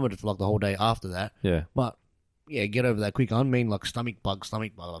 I vomited for like the whole day after that. Yeah. But yeah, get over that quick. I mean, like stomach bug,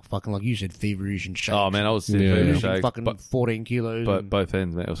 like fucking like you said, feverish and shakes. Oh, man, I was sick. Yeah. Yeah. Losing Shakes, fucking but 14 kilos. and- both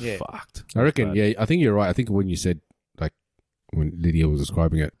ends, man, it was Yeah. fucked. I reckon. Bad. Yeah, I think you're right. I think when you said like when Lydia was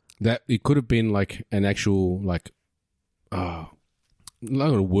describing it, that it could have been like an actual like,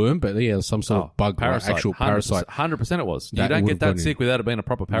 not a worm, but yeah, some sort of bug, parasite. like actual parasite. 100% it was. That You don't would get have that gone in. sick without it being a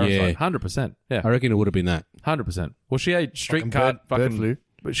proper parasite. Yeah. 100%. Yeah. I reckon it would have been that. 100%. Well, she ate street Fucking cut bird flu.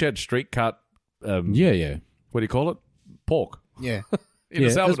 But she had street cut. Yeah. What do you call it? Pork yeah. in Yeah,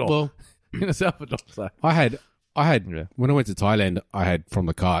 El Salvador. well, In El Salvador. So. I had Yeah. when I went to Thailand, I had from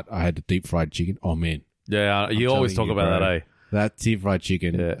the cart. I had the deep fried chicken. Oh man, Yeah, you always talk telling you, about bro. that, eh? that deep fried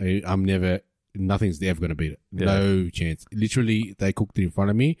chicken. Yeah. I'm never. Nothing's ever gonna beat it. Yeah. No chance. Literally, they cooked it in front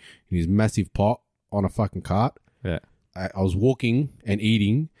of me in this massive pot on a fucking cart. Yeah. I was walking and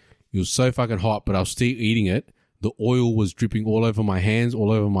eating. It was so fucking hot, but I was still eating it. The oil was dripping all over my hands,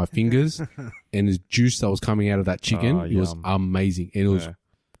 all over my fingers, and the juice that was coming out of that chicken, Oh, it was yum. amazing. And it was Yeah.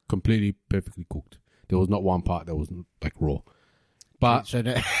 completely perfectly cooked. There was not one part that was like raw. But So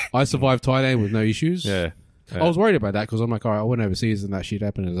that, I survived Thailand with no issues. Yeah. I was worried about that because I'm like, all right, I went overseas and that shit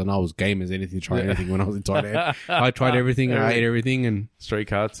happened, and I was game as anything, try anything when I was in Thailand. I tried everything, and I ate everything, and Street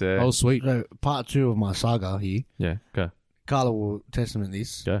cuts, yeah. I was sweet. so part 2 of my saga here. Yeah, go. Carla will testament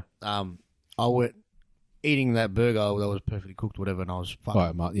this. Go. I went eating that burger that was perfectly cooked, whatever, and I was fucking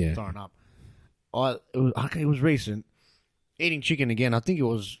Right, Mark, yeah. throwing up. It was recent. Eating chicken again. I think it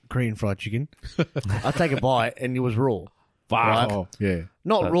was Korean fried chicken. I take a bite and it was raw. Right? Oh, yeah.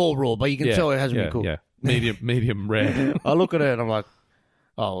 Not raw, but you can Yeah, tell it hasn't yeah, been cooked. Yeah. Medium rare. I look at it and I'm like,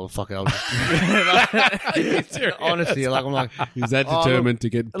 oh well, fuck it. I'll just... Honestly, like I'm like, Is that Oh, determined to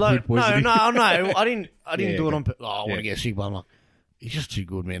get like food poisoning? no, I didn't Yeah, do it okay. on. I want to get sick, but I'm like, it's just too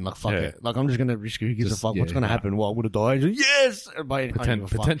good, man. Like fuck Yeah. it. Like I'm just gonna risk it. Who gives Just- a fuck? What's yeah, gonna nah. happen? What I'm gonna die? He's like, yes. But I don't give a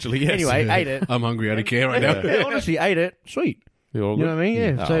fuck. Potentially, yes. Anyway, ate it. I'm hungry. I don't care right now. Yeah, honestly, ate it. Sweet. You're all You know what I mean?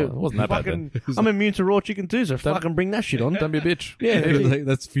 Yeah. Oh, So it wasn't that bad fucking, then. I'm immune to raw chicken too. So fucking bring that shit on. Don't be a bitch. Yeah.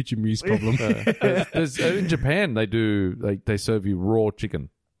 That's future me's problem. There's, in Japan, they serve you raw chicken.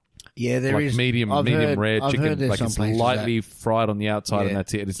 Yeah, there like is medium I've heard- rare I've chicken. heard there's Like some it's places lightly fried on the outside Yeah. and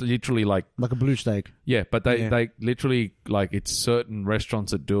that's it. It's literally like, like a blue steak. yeah, but Yeah. they literally, like, it's certain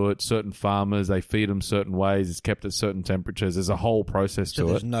restaurants that do it, certain farmers, they feed them certain ways, it's kept at certain temperatures. There's a whole process So to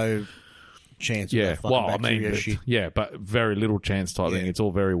there's it. no chance. Yeah, of that fucking well, I bacteria mean, shit. yeah, but very little chance type thing. Yeah. It's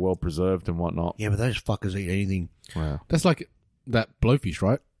all very well preserved and whatnot. Yeah, but those fuckers eat anything. Wow. That's like that blowfish,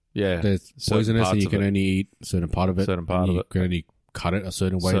 right? Yeah. There's Certain poisonous, and parts you of can it. only eat a certain part of it. Certain part and of you it. can only cut it a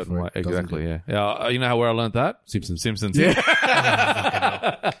certain way. Certain for way. it doesn't Exactly, get- yeah. You know how where I learned that? Simpsons. Simpsons. Do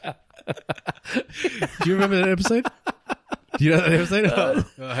you remember that episode? Do you know that episode?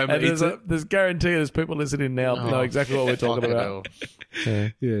 Homer And eats it. there's guarantee there's people listening now that know exactly what we're talking Fucking about. hell.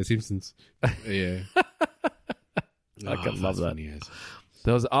 Yeah, Simpsons. Yeah. I can love that's that. funny as.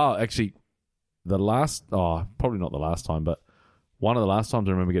 There was actually probably not the last time, but one of the last times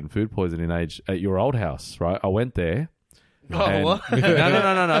I remember getting food poisoning at your old house, right? I went there. and- what? no.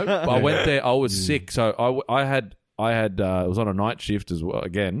 I went there. I was sick, so I had it was on a night shift as well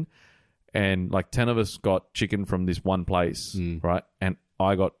again, and like 10 of us got chicken from this one place, right? And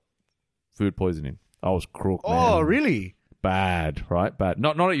I got food poisoning. I was crook, man. Oh, really? Bad, right? Bad.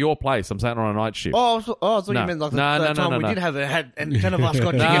 Not at your place. I'm saying on a night shift. Oh, I thought No. you meant like No, the no, time no, we no. did have and 10 of us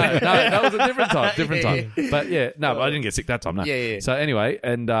got No, chicken. that was a different time. Yeah. But yeah, no, I didn't get sick that time. No. Yeah. So anyway,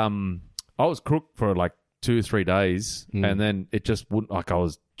 and I was crook for like 2-3 days, and then it just wouldn't. Like I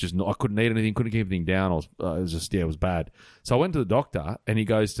was just not, I couldn't eat anything, couldn't keep anything down. I was it was just it was bad. So I went to the doctor, and he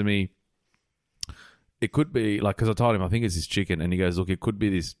goes to me, it could be like, because I told him I think it's this chicken, and he goes, look, it could be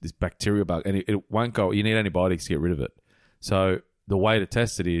this bacteria bug, and it won't go. You need antibiotics to get rid of it. So the way to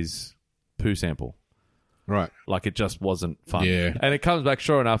test it is poo sample. Right. Like it just wasn't fun. Yeah. And it comes back,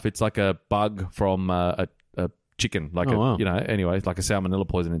 sure enough, it's like a bug from a chicken, like wow. anyway, it's like a salmonella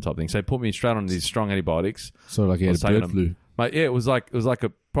poisoning type thing. So they put me straight on these strong antibiotics. So like you I had was a taking bird them. flu. Mate, yeah, it was like a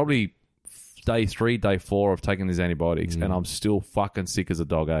probably day 3, day 4 of taking these antibiotics, and I'm still fucking sick as a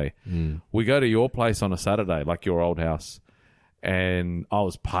dog, eh? We go to your place on a Saturday, like your old house, and I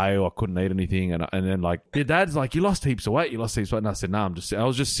was pale, I couldn't eat anything, and then like your dad's like, you lost heaps of weight, and I said, no, I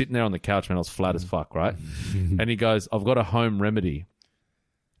was just sitting there on the couch, man, I was flat as fuck, right? And he goes, I've got a home remedy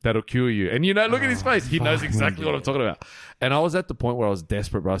that'll cure you. And look at his face. He knows exactly what I'm talking about. And I was at the point where I was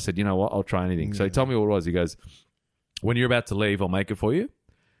desperate, but I said, you know what? I'll try anything. So he told me what it was. He goes, when you're about to leave, I'll make it for you.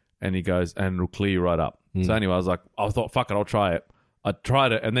 And he goes, and it'll clear you right up. So anyway, I thought, fuck it, I'll try it. I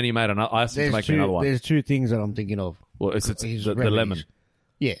tried it, and then he made another. I asked him to make me another one. There's 2 things that I'm thinking of. Well, it's His the remedies. lemon.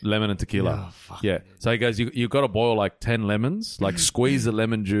 Yeah. Lemon and tequila. Oh, fuck. Yeah. So he goes, you've got to boil like 10 lemons, like squeeze the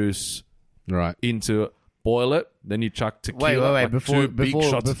lemon juice Right. into it, boil it, then you chuck tequila. Wait. like Before 2 big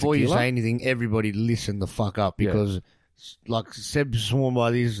shots of before you tequila. say anything, everybody listen the fuck up because like Seb's sworn by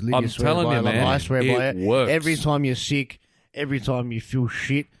this, Lydia I'm swears telling by you, it, like man, I swear by it it. works. Every time you're sick, every time you feel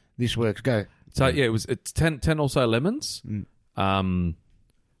shit, this works. Go. So yeah, it's 10 also lemons,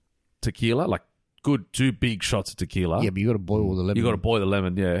 tequila, like good 2 big shots of tequila. Yeah, but you got to boil the lemon. You got to boil the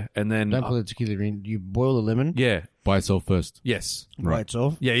lemon, yeah, and then Don't put the tequila in. You boil the lemon yeah, By itself first. yes, by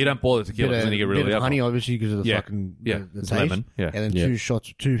itself. yeah. You don't boil the tequila because then you get rid of bit the of alcohol. honey, obviously, because of the Yeah. fucking Yeah. the It's taste. lemon, yeah. And then Yeah.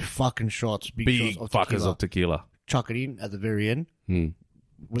 2 fucking shots, big Big shots of fuckers tequila. of tequila. Chuck it in at the very end.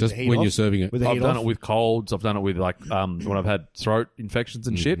 With Just the heat when off. you're serving it. With the I've heat done off. it with colds. I've done it with like when I've had throat infections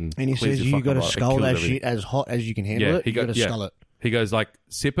and shit. And he Clears says your you fucking got to right. It scull kills that everything. shit as hot as you can handle Yeah, it. You got to yeah. scull it. He goes like,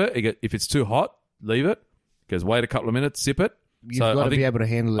 sip it. If it's too hot, leave it. He goes, wait a couple of minutes, sip it. You've got to be able to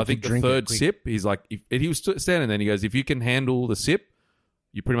handle it. I think to the drink third it quick. sip, he's like, he was standing there and he goes, if you can handle the sip,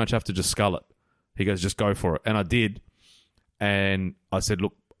 you pretty much have to just scull it. He goes, just go for it. And I did. And I said,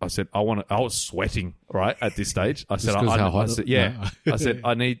 look, I was sweating, right, at this stage. I said, Just 'cause how hot- I said, yeah. No. I said,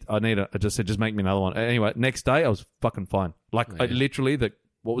 I need it. I just said, just make me another one. Anyway, next day I was fucking fine. Like I literally,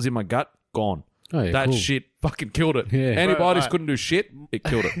 what was in my gut, gone. Oh, yeah, that cool. shit fucking killed it. Yeah. Antibiotics Right. couldn't do shit. It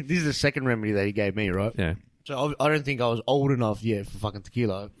killed it. This is the second remedy that he gave me, right? Yeah. So I don't think I was old enough yet for fucking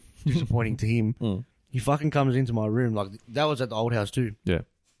tequila. Disappointing to him. He fucking comes into my room. Like, that was at the old house too. Yeah.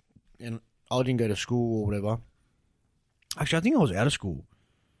 And I didn't go to school or whatever. Actually, I think I was out of school.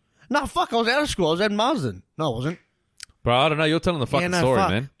 No, fuck, I was out of school. I was at Marsden. No, I wasn't. Bro, I don't know. You're telling the fucking no, story, fuck.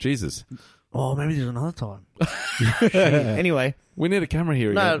 man. Jesus. Oh, maybe there's another time. Anyway, We need a camera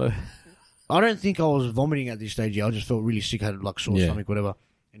here No. again. I don't think I was vomiting at this stage. I just felt really sick. I had like sore Yeah. stomach, whatever.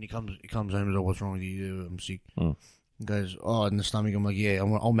 And he comes home and goes, "What's wrong with you? I'm sick." Mm. He goes, "Oh, in the stomach." I'm like, "Yeah,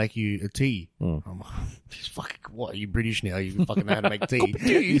 I'll make you a tea." Mm. I'm like, "This fucking what? Are you British now? You fucking know how to make tea?"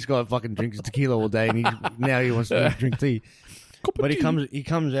 This guy fucking drinks tequila all day, and now he wants to drink tea. But he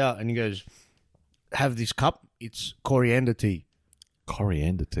comes out and he goes, "Have this cup. It's coriander tea."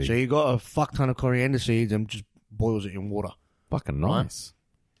 Coriander tea. So you got a fuck ton of coriander seeds and just boils it in water. Fucking nice.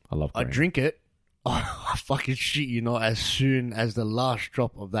 I love I coriander. drink it. I fucking shit you not. As soon as the last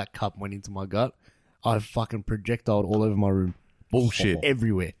drop of that cup went into my gut, I fucking projectiled all over my room, Bullshit.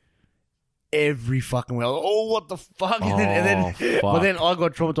 everywhere, every fucking way. I was like, oh, what the fuck? And then, fuck. but then I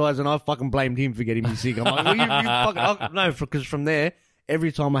got traumatized and I fucking blamed him for getting me sick. I'm like, well, you fucking no, because from there,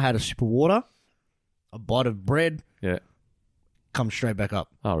 every time I had a sip of water, a bite of bread, Yeah. come straight back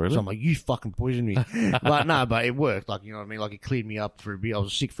up. Oh, really? So I'm like, you fucking poisoned me. but it worked. Like, you know what I mean? Like, it cleared me up for a bit. I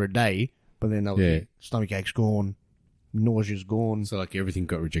was sick for a day, but then that was it. Stomach ache's gone, nausea's gone. So like everything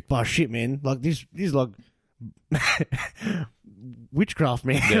got rejected. But shit, man, like this is like witchcraft,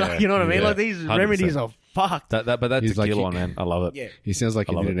 man. Yeah, Like, you know what I mean? yeah, Like these 100%. remedies are fucked. But that He's tequila like- one, man. I love it. Yeah. He sounds like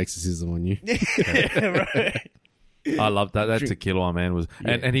he love did it. an exorcism on you. Right. I love that. That Drink. tequila one, man, was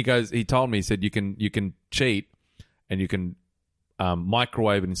and he told me, he said you can cheat and you can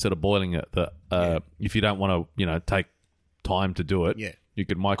microwave it instead of boiling it. If you don't want to, take time to do it, Yeah. you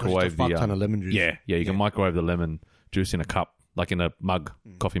could 'Cause microwave it's a fuck the ton of lemon juice. you can microwave the lemon juice in a cup, like in a mug,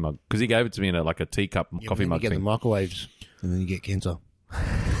 coffee mug, because he gave it to me in a teacup Yeah, coffee but then mug you get the thing. microwaves, and then you get cancer.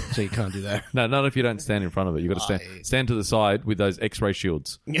 so you can't do that. No, not if you don't stand in front of it. You got to yeah. stand to the side with those X-ray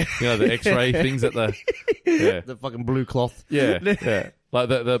shields. You know the X-ray things at the The fucking blue cloth. yeah. Like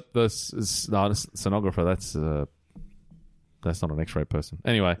the sonographer. That's not an X-ray person.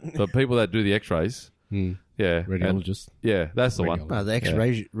 Anyway, the people that do the X-rays. Hmm. Yeah, Radiologist. yeah, that's the one. No, the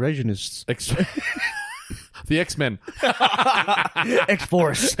X-raysionists. X-ray. The X-Men.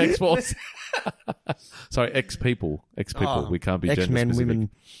 X-Force. X-Force. Sorry, X-People. X-People. We can't be gender X-Men, specific. women.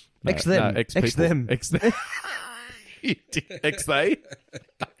 No, X-them. no, X-People. X-them. X-them. X-they.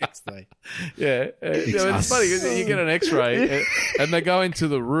 X-they. Yeah. It's funny because you get an X-ray and they go into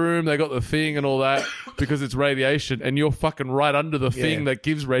the room, they got the thing and all that because it's radiation and you're fucking right under the thing that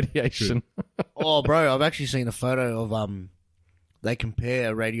gives radiation. Oh, bro, I've actually seen a photo of they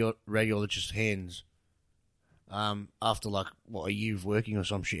compare radiologist hands after like a year of working or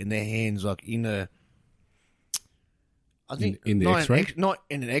some shit, and their hands like in a. I think in the not X-ray? not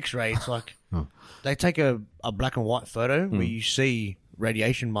in an X-ray. It's like they take a black and white photo where you see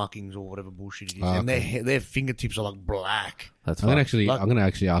radiation markings or whatever bullshit it is, and their fingertips are like black. That's I'm fine. gonna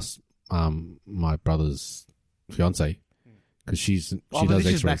actually ask my brother's fiance because she But does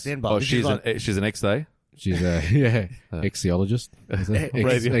this is back X-rays. then, but Oh, this she's is like, she's an X-day. She's a X-rayologist.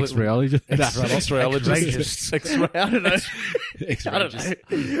 X-rayologist. X-rayologist. X-ray. I don't know.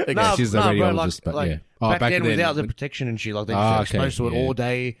 X-rayologist. Nah, She's a nah, bro, radiologist, like, but yeah. Oh, back then without the protection and shit, like they just exposed to it all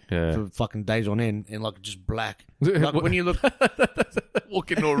day for fucking days on end, and like just black. Like when you look, Walk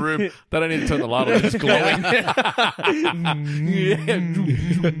into a room, they don't even turn the light on, it's just glowing.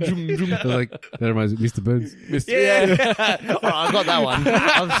 like that reminds me of Mr. Burns. yeah, oh, I got that one.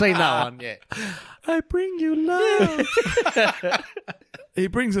 I've seen that one. Yeah, I bring you love. He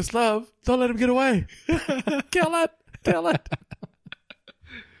brings us love. Don't let him get away. Kill it. Kill it.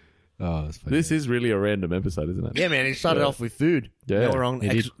 Oh, that's funny. This is really a random episode, isn't it? yeah, man. It started off with food. Yeah. Now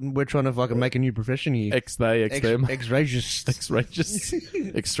we're trying to fucking make a new profession here. X-they, X-them. X-rayists, X-racious.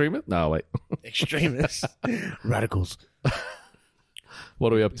 Extremist? No, wait. extremists, radicals.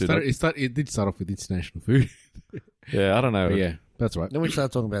 What are we up to? It did start off with international food. Yeah, I don't know. But yeah, that's right. Then we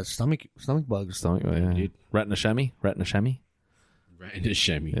started talking about stomach bugs. Stomach, yeah. Rat in a chamois? Rat in a chamois? Rat in a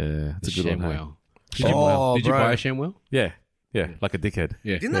chamois. Yeah, it's a good one. Hey? Oh, Did you bro. buy a ShamWow? Yeah, like a dickhead.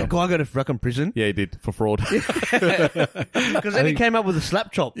 Yeah. Didn't that guy go to fucking prison? Yeah, he did, for fraud. Because then he came up with a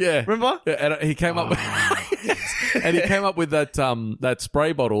slap chop. Yeah. Remember? Yeah, and he came up with, and he came up with that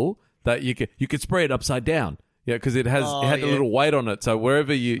spray bottle that you could spray it upside down. Yeah, because it had a little weight on it, so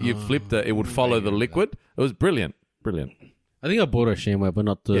wherever you flipped it, it would follow the liquid. It was brilliant. I think I bought a ShamWow, but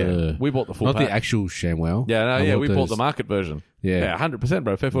not the. Yeah, we bought the full not pack. the actual ShamWow. We bought the market version. Yeah. 100%,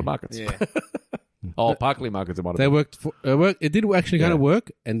 bro. Fairfield Markets. Yeah. Oh, Parkley Markets. It might have They been. worked. It did actually kind of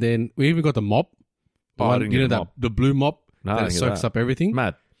work, and then we even got the mop. The Oh, I one, didn't you know get the that mop. the blue mop No, I that didn't get soaks that. up everything.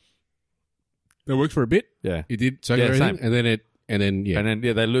 Mad. It worked for a bit. Yeah. It did soak Yeah, everything, same. and then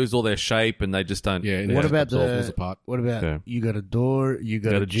They lose all their shape and they just don't. yeah. And What it about just falls apart? What about Yeah. you got a door, you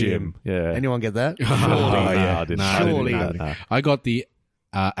got a gym? Yeah. Anyone get that? Oh, Surely. yeah. I didn't. Nah, I didn't. surely. Nah. I got the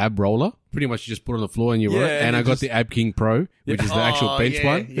ab roller. Pretty much, you just put it on the floor and you roll Yeah, it. And you I got just- the Ab King Pro, which is the actual Oh, bench yeah,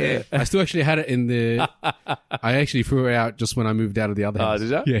 one. yeah. I still actually had it in the. I actually threw it out just when I moved out of the other Oh, house. did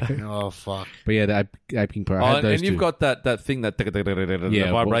you? Yeah, Oh fuck! but yeah, the Ab King Pro. I Oh, had those and you've two. got that thing that the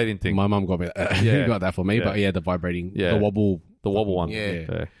vibrating thing. My mum got me. Yeah. got that for me, Yeah. but yeah, the vibrating, Yeah. the wobble. The wobble one.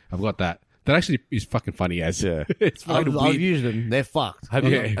 Yeah. I've got that. That actually is fucking funny as. Yeah. It's fucking I've weird. used them. They're fucked. Have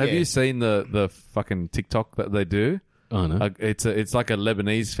Yeah. you seen the fucking TikTok that they do? Oh no. It's like a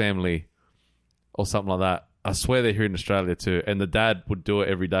Lebanese family or something like that. I swear they're here in Australia too. And the dad would do it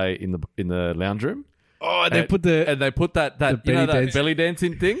every day in the lounge room. Oh, they And- put the. and they put that belly that dance. belly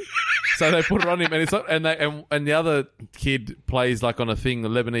dancing thing. So they put it on him, and it's like, and the other kid plays like on a thing, the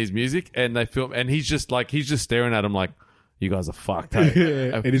Lebanese music, and they film, and he's just staring at him like, "You guys are fucked."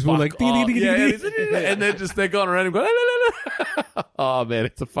 Hey? And he's more like, Fuck ding, off. ding, ding, Yeah, ding, and and they're going around and going, "La, la, la, la." Oh man,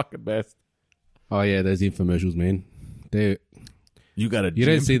 it's the fucking best. Oh yeah, those infomercials, man. They. You got a You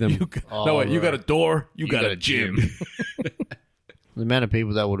don't see them. no, wait, you got a door, you got a gym. The amount of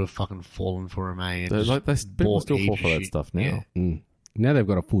people that would have fucking fallen for him, eh? They're like, people bought still fall heaps for of that shit. stuff now. Yeah. Now they've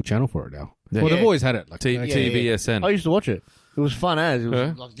got a full channel for it now. Yeah. Well, they've Yeah. always had it. Like, T- Yeah, TVSN. I used to watch it. It was fun as. It was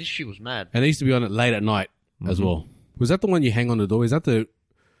Yeah. like this shit was mad. and they used to be on it late at night as well. Was that the one you hang on the door? Is that the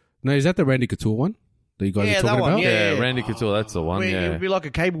Randy Couture one that you guys Yeah, are that talking one, about? Yeah, Randy Couture, that's the one. Where It Yeah. would be like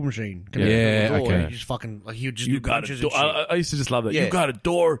a cable machine. Yeah, Door, okay. and you just fucking like he would just You do got a punches door. and shit. I used to just love that. Yeah. You got a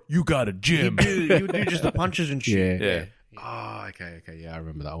door, you got a gym. You would do just the punches and shit. Yeah. Yeah. Oh, okay. Yeah, I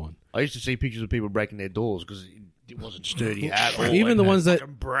remember that one. I used to see pictures of people breaking their doors because it wasn't sturdy at all. Even the ones that-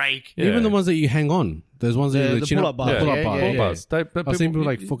 fucking break. Yeah. Even the ones that you hang on. Those ones that The you chin pull-up up, bars. pull-up Yeah, bars. yeah, Pull yeah. bars. But I've seen people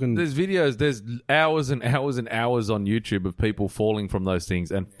like fucking. There's videos. There's hours and hours and hours on YouTube of people falling from those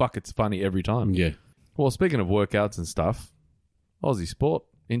things, and fuck, it's funny every time. Yeah. Well, speaking of workouts and stuff, Aussie sport,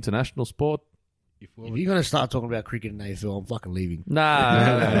 international sport. If you're going to start talking about cricket and AFL, I'm fucking leaving.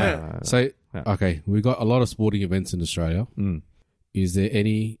 Nah. So, Yeah. okay, we've got a lot of sporting events in Australia. Mm. Is there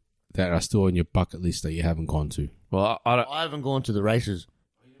any that are still on your bucket list that you haven't gone to? Well, I don't. I haven't gone to the races.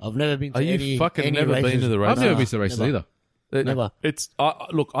 I've never been to Are you any fucking any never been races. to the I've races? never Nah, been to the races never. either. Never. It's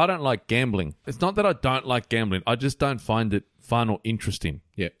look. I don't like gambling. It's not that I don't like gambling. I just don't find it fun or interesting.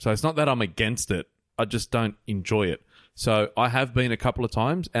 Yeah. So it's not that I'm against it. I just don't enjoy it. So I have been a couple of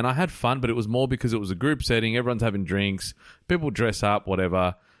times, and I had fun, but it was more because it was a group setting. Everyone's having drinks. People dress up,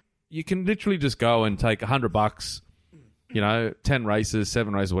 whatever. You can literally just go and take $100. 10 races,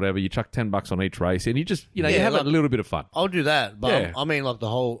 7 races, whatever. You chuck $10 on each race, and you just, you Yeah, have like- a little bit of fun. I'll do that, but Yeah. I mean, like the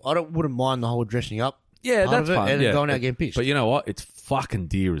whole. wouldn't mind the whole dressing up. Yeah, part that's of it, fun. and yeah. going out getting pissed. But you know what? It's fucking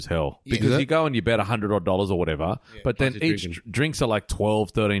dear as hell. Yeah. Because Is it? you go and you bet $100 or whatever, but then plus you're each drinking. drinks are like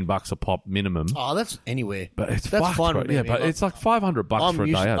 $12-13 a pop minimum. Oh, that's anywhere. But it's that's fucked, fine bro. with me, Yeah, man. but it's like $500 I'm for a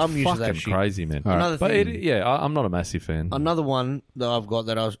used- day. That's I'm used to that fucking shit. crazy, man. All right. Another But thing, I'm not a massive fan. another one that I've got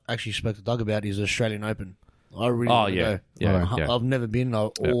that I was actually spoke to Doug about is the Australian Open. I really Oh, want to yeah. go. Yeah, I- yeah. I've never been. I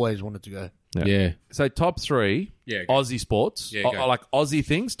always wanted to go. Yeah. Yeah. So top 3 Yeah, go. Aussie sports, Yeah, go. like Aussie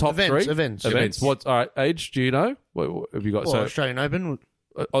things. Top Events, 3 events. What's all right? Age? Do you know? What have you got? Well, So Australian Open,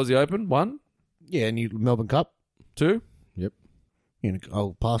 Aussie Open 1, yeah, and Melbourne Cup. 2, Yep.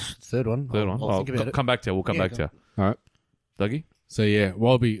 I'll pass the third one. 3rd one. I'll think about it. Come back to you. We'll come Yeah, back to you, All right. Dougie. So, yeah,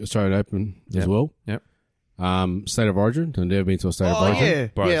 Wallaby Australian Open Yep. as well. Yep. State of Origin. I've never been to a State of Oh Origin. yeah,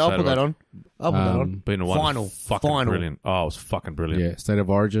 Bro, yeah. I'll State put of that on. I'll put that on. Been to one. Final. Fucking Final. brilliant. Oh, it was fucking brilliant. Yeah, State of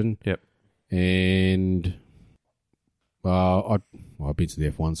Origin. Yep. And I've been to the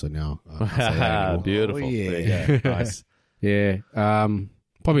F1, so now I can't say that anymore. Beautiful. Oh, yeah. There you go. Nice. Yeah,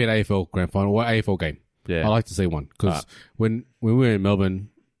 probably an AFL grand final or AFL game. Yeah. I like to see one because when we were in Melbourne,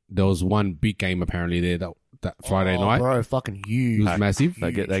 there was one big game apparently there that Friday Oh, night. bro, fucking It huge. was massive,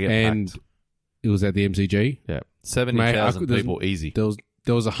 They get and packed. it was at the MCG. Yeah. Mate, 70,000 there's- people easy.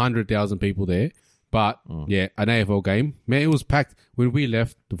 There was 100,000 people there, but yeah, an AFL game. Man, it was packed when we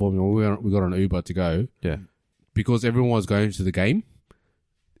left the Formula One. We got on an Uber to go Yeah. because everyone was going to the game.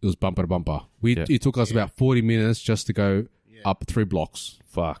 It was bumper to bumper. Yeah. It took us about 40 minutes just to go up 3 blocks.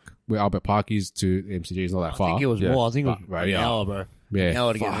 Fuck. We're up at Parkies to the MCG. It's not that I far. think it was Yeah. more. I think it was Right, an yeah. hour, bro. Yeah. An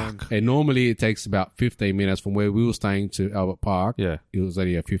hour to get home. And normally it takes about 15 minutes from where we were staying to Albert Park. Yeah. It was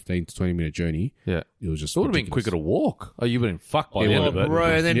only a 15 to 20 minute journey. Yeah. It was just It would have been ridiculous. quicker to walk. Oh, you would have been fucked by It the end would- of it. Bro,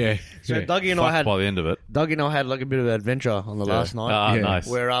 and then Yeah. so Yeah. Dougie and I Fucked had by the end of it. like a bit of adventure on the last night. Ah, Yeah. nice.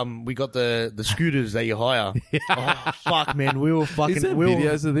 Where we got the scooters that you hire. Oh fuck, man, we were fucking. Is there we were,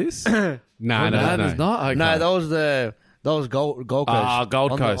 videos of this? Nah, no. there's not. Okay. No, that was Gold Coast.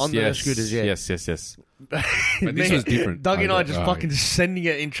 Gold on Coast. on yes. the scooters. Yeah, Yes. But this was different. Dougie and I Okay, just right. fucking sending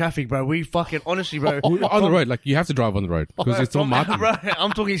it in traffic, bro. We fucking honestly, bro. On the road, like you have to drive on the road because it's all marketing. Bro,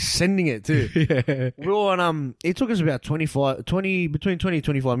 I'm talking sending it too. We were on it took us about 20 between 20 and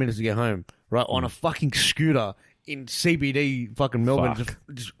 25 minutes to get home, right? On a fucking scooter in CBD fucking Melbourne. Fuck.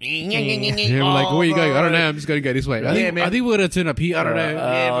 Just Yeah, we're like, where are you going? I don't know. I'm just going to go this way. I think, man. I think we're going to turn up here. I don't know.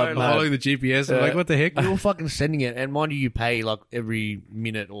 Yeah, bro, I'm like- following the GPS. I'm like, what the heck? We were fucking sending it, and mind you, you pay like every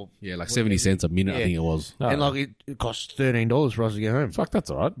minute or Yeah, like 70 cents a minute, I Yeah. think it was. Oh. and like it costs $13 for us to get home, Fuck,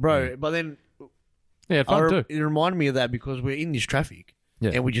 that's all right. bro. But then Yeah, fun too. it reminded me of that because we're in this traffic. Yeah.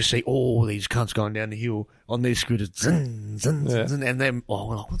 And we just see all these cunts going down the hill on these scooters, zin, zin, Yeah. zin, and then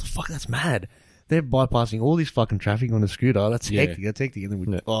we're like, what the fuck? That's mad. They're bypassing all this fucking traffic on a scooter. That's Yeah. hectic. That's hectic. And then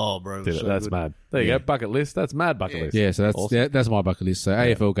we, Yeah. oh, bro, Did it. so That's good. mad. There you Yeah. go. Bucket list. That's mad bucket Yeah. list. Yeah, so Awesome. that's my bucket list. So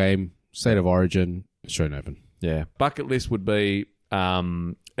AFL game, State of Origin, Australian Open. Yeah. Bucket list would be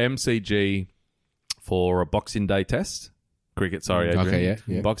MCG for a Boxing Day test. Cricket, sorry, Adrian. Okay,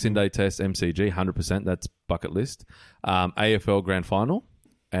 yeah. Boxing Day test, MCG, 100%. That's bucket list. AFL Grand Final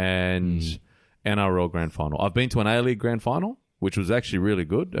and NRL Grand Final. I've been to an A-League Grand Final, which was actually really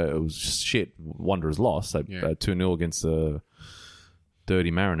good. It was shit. Wanderers lost. They Yeah. 2-0 against the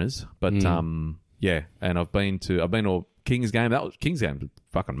Dirty Mariners. But, yeah. And I've been to a Kings game. Kings game was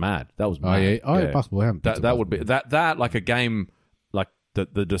fucking mad. That was Oh, mad. yeah. Oh, yeah. Basketball. I haven't been to That would be basketball. that like a game like the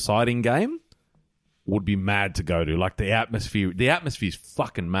deciding game would be mad to go to. Like the atmosphere's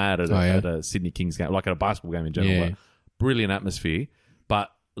fucking mad at a Sydney Kings game, like at a basketball game in general. Yeah. Like, brilliant atmosphere, but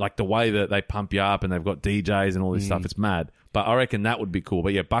like the way that they pump you up and they've got DJs and all this stuff, it's mad. But I reckon that would be cool.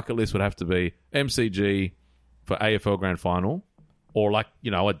 But yeah, bucket list would have to be MCG for AFL Grand Final, or like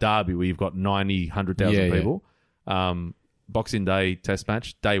a derby where you've got 90, 100,000 Yeah, yeah. people. Boxing Day Test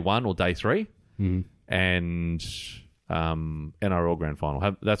match, day 1 or day 3, and NRL Grand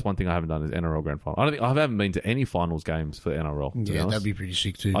Final. That's one thing I haven't done is NRL Grand Final. I haven't been to any finals games for NRL. To be honest. that'd be pretty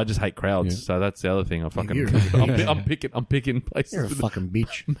sick too. I just hate crowds, so that's the other thing. you're- I'm picking places You're a with fucking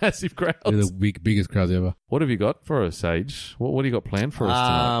bitch. massive crowds. They're the biggest crowds ever. What have you got for us, Sage? What do you got planned for us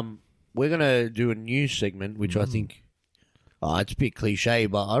tonight? We're gonna do a news segment, which I think it's a bit cliche,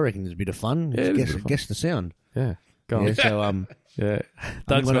 but I reckon there's a bit of fun. Yeah, it is a bit of fun. Guess the sound. Yeah, go on. Yeah, so Yeah,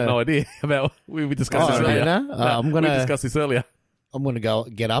 Doug's got gonna- no idea about. We discussed this Oh, earlier. no? I'm gonna- We discussed this earlier. I'm gonna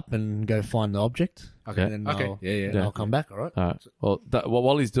get up and go find the object. Okay. And then Okay. I'll, Yeah. I'll come back. All right. All right. Well,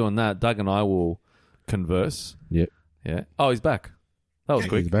 while he's doing that, Doug and I will converse. Yep. Yeah. Oh, he's back. That was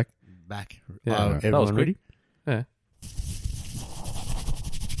quick. He's back. Back. Yeah, that was everyone quick. ready? Yeah.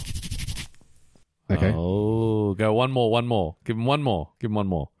 Okay. Oh, go one more. Give him one more.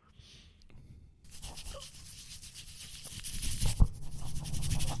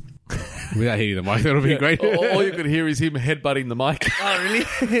 Without hitting the mic, that would be great. All you could hear is him headbutting the mic. Oh,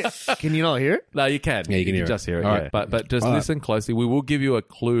 really? Can you not hear it? No, you can. Yeah, you can hear it. just hear it. All Yeah. right. But just All right. listen closely. We will give you a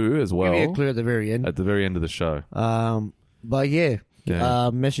clue as well Give me a clue at the very end. at the very end of the show. But yeah. Yeah.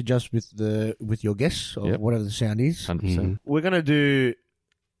 Message us with your guess of Yep. whatever the sound is. 100%. We're gonna do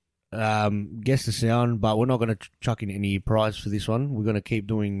guess the sound, but we're not gonna chuck in any prize for this one. We're gonna keep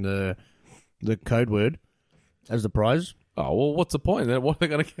doing the code word as the prize. Oh, well, what's the point? Then what are they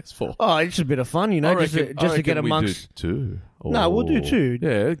going to guess for? Oh, it's just a bit of fun, you know, I just to reckon get we amongst. do 2. No, we'll do 2.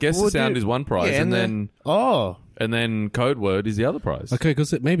 Yeah, guess We'll the sound do- is one prize, Yeah, and then- then code word is the other prize. Okay,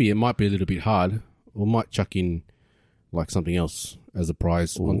 because maybe it might be a little bit hard. We might chuck in like something else as a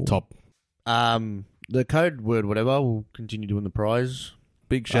prize on top. The code word, whatever, we'll continue doing the prize.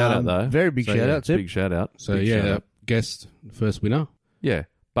 Big shout out though. Very big So, shout yeah, out, Tip. Big shout out. So Big yeah, shout out. guest first winner. Yeah.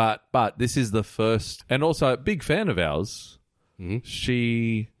 But this is the first, and also a big fan of ours. Mhm.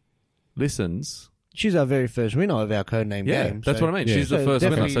 She listens. She's our very first winner of our codename Yeah, game. that's so- what I mean. yeah. She's the first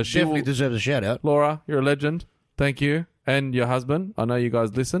winner, definitely, so she definitely will. deserves a shout out. Laura, you're a legend. Thank you, and your husband. I know you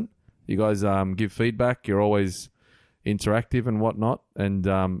guys listen. You guys give feedback. You're always interactive and whatnot. And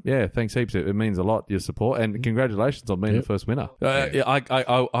yeah, thanks heaps. It means a lot, your support, and congratulations on being the first winner. Yeah,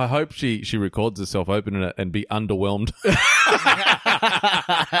 I hope she records herself opening it and be underwhelmed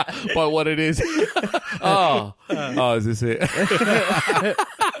by what it is. oh, is this it?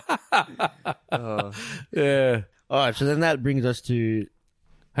 Yeah. All right, so then that brings us to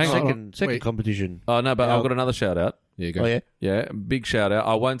Hang on. second Wait. competition. Oh no, but I've got another shout out. There you go. Oh yeah, Yeah, big shout out.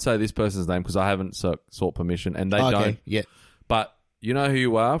 I won't say this person's name because I haven't sought permission, and they okay, don't. yeah. But you know who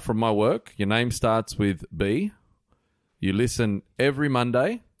you are from my work. Your name starts with B. You listen every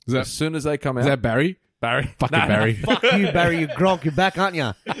Monday. Is that- as soon as they come out, Is that Barry? Barry? Fucking No, Barry. Fuck you, Barry. You gronk. You're back, aren't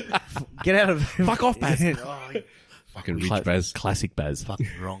you? Get out of. Fuck off, Baz. Fucking rich Baz. Classic Baz. Fucking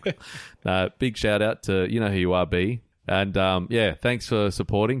gronk. Big shout out to you know who you are, B. And yeah, thanks for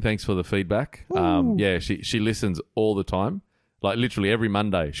supporting. Thanks for the feedback. Yeah, she listens all the time, like literally every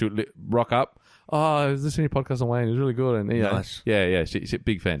Monday. She'll rock up. Oh, I was listening to your podcast on Wayne. It was really good. And yeah, Nice. yeah, she's a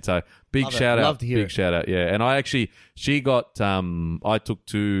big fan. So big Love it. shout out. Love to hear Big it. shout out. Yeah, and she got. I took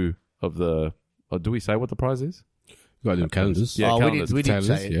 2 of the. Oh, do we say what the prize is? Got little calendars. Yeah, Oh, calendars. we did say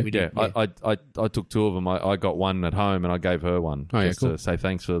Calendars, it. yeah. We did, Yeah, I took 2 of them. I got one at home and I gave her one Oh, yeah, just cool. to say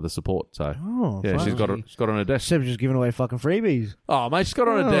thanks for the support. So Oh, yeah, she's got on her desk. Seb's just giving away fucking freebies. Oh mate, she's got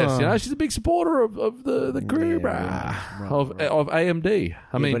on her desk. You Oh. know, she's a big supporter of the crew, Yeah, bruh. Of AMD.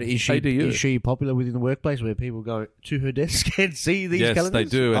 I mean, but is she ADU. popular within the workplace where people go to her desk and see these Yes, calendars?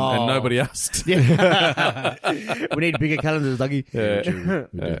 they do, and Oh. nobody asked. Yeah. We need bigger calendars, Dougie.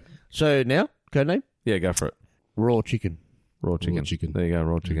 Yeah. So now, codename? Yeah, go for it. Raw chicken. Raw chicken. chicken. There you go,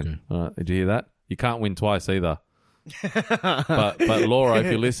 raw chicken. Okay. All right, did you hear that? You can't win twice either. but Laura, if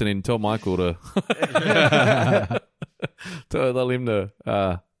you're listening, tell Michael to tell him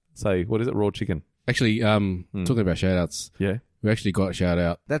to say what is it? Raw chicken. Actually, talking about shout outs, Yeah. we actually got a shout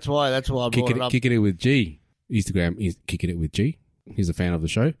out. That's why I brought it up. Kicking it with G. Instagram is Kicking It with G. He's a fan of the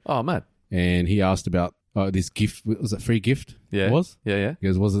show. Oh, mate. And he asked about this gift. Was it free gift? Yeah. It was? Yeah. He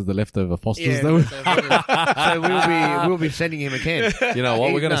goes, was it the leftover Fosters Yeah, though? so we'll be sending him a can. You know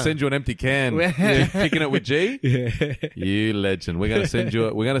what? We're going to No. send you an empty can. Yeah. Kicking it with G. Yeah. You legend. We're going to send you.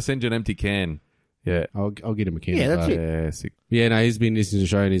 We're going to send you an empty can. Yeah. I'll get him a can. Yeah, that's it. Yeah. Sick. Yeah, no, he's been listening to the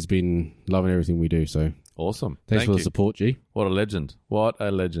show and he's been loving everything we do. So Awesome. thanks Thank for you. the support, G. What a legend. What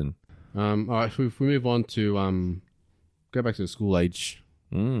a legend. All right, if we move on to go back to the school age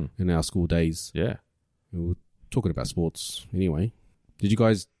Mm. and our school days. Yeah. We were talking about sports anyway. Did you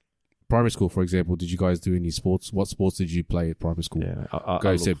guys primary school, for example, did you guys do any sports? What sports did you play at primary school? Yeah,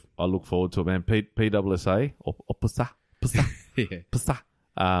 Go, Seb. I look forward to it, man. PWSA or PSA. Yeah.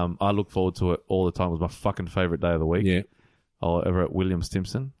 I look forward to it all the time. It was my fucking favourite day of the week. Yeah. Over at William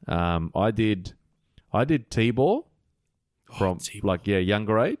Stimson. I did T-ball from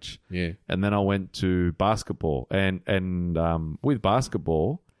younger age. Yeah. And then I went to basketball and with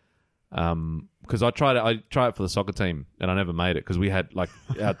basketball, because I tried it for the soccer team and I never made it because we had like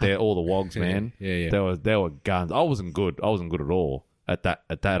out there all the wogs, man. Yeah. There were guns. I wasn't good at all at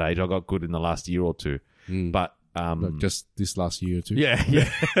that age. I got good in the last year or two, but Like just this last year or two.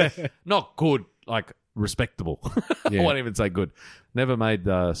 yeah, not good, like respectable. Yeah. I won't even say good. Never made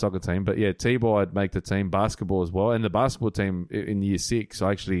the soccer team, but yeah, T-ball I'd make the team, basketball as well, and the basketball team in year 6,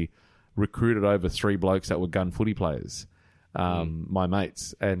 I actually recruited over 3 blokes that were gun footy players, my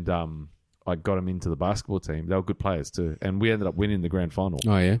mates, and I got them into the basketball team. They were good players too, and we ended up winning the grand final.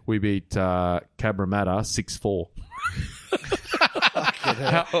 Oh yeah. We beat Cabramatta 6-4.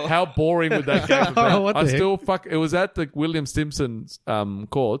 How boring would that game have been? What the I heck? still it was at the William Stimson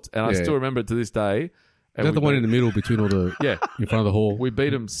court, and I Yeah. still remember it to this day. Is that the one in the middle between all the Yeah. in front of the hall? We beat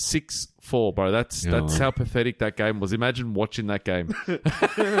them 6-4, bro. That's how pathetic that game was. Imagine watching that game.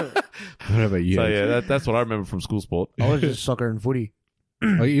 What about you? So yeah, that's what I remember from school sport. I was just soccer and footy.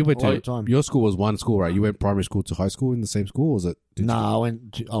 Oh, you went all to the time. your school was one school, right? You went primary school to high school in the same school, or was it? No, I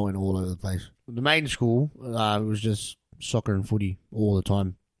went all over the place. The main school, it was just soccer and footy all the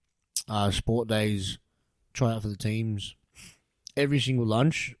time. Sport days, try out for the teams. Every single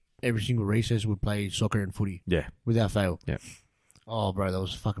lunch, every single recess, would play soccer and footy Yeah. without fail. Yeah. Oh, bro, that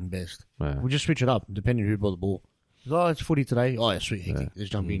was fucking best. Yeah. We just switch it up depending on who brought the ball. Oh, it's footy today. Oh, yeah, sweet, hectic.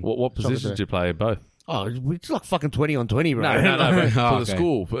 Let's jump in. What Soccer positions today. did you play in both? Oh, it's like fucking 20 on 20, bro. No, but for Oh, the okay.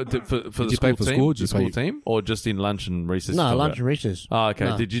 school, for the you play school for team, school? the Did you school play- team, or just in lunch and recess? No, you talk lunch about? and recess. Oh, okay.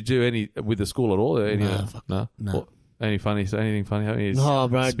 No. Did you do any with the school at all? Any No, of that? fuck No. no. What- anything funny? Any No,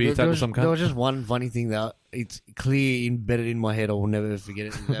 bro. Spear tackle some there kind? was just one funny thing that it's clear embedded in my head. I will never forget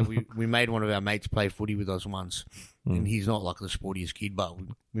it. Is that we made one of our mates play footy with us once, and he's not like the sportiest kid, but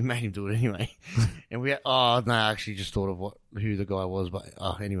we made him do it anyway. And we I actually just thought of who the guy was, but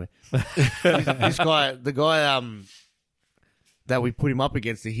anyway, this guy, the guy that we put him up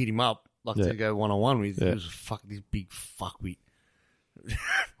against to hit him up, like Yeah. to go 1-on-1 with, Yeah. he was this big fuckwit.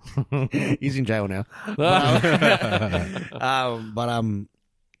 He's in jail now. But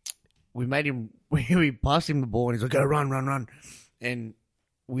we made him. We passed him the ball, and he's like, "Go run!" And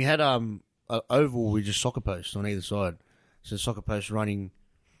we had an oval with just soccer posts on either side, so soccer posts running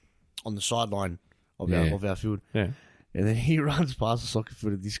on the sideline of our field. Yeah. And then he runs past the soccer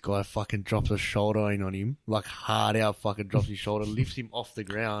field, and this guy fucking drops a shoulder in on him, like hard out. Fucking drops his shoulder, lifts him off the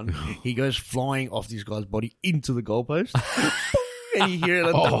ground. He goes flying off this guy's body into the goalpost. And you hear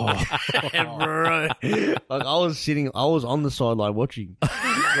it, and bro, like I was on the sideline watching.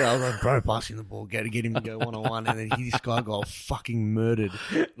 Yeah, I was like, bro, passing the ball, get him to go 1-on-1, and then this guy got fucking murdered.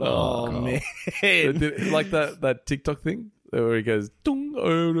 Oh man, Like that TikTok thing where he goes, "Dung." I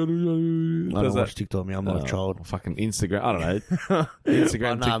don't Does watch that? TikTok, man. I'm not a child. Fucking Instagram. I don't know.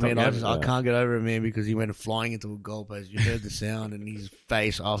 Instagram, Nah, TikTok. man, man. I can't get over it, man, because he went flying into a goalpost. You heard the sound and his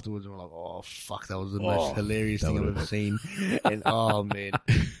face afterwards, and we're like, oh, fuck, that was the most hilarious thing I've ever seen. And, oh, man,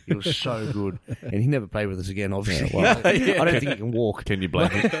 it was so good. And he never played with us again, obviously. I don't think he can walk. Can you blame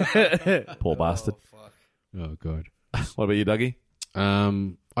him? Poor bastard. Oh god. What about you, Dougie?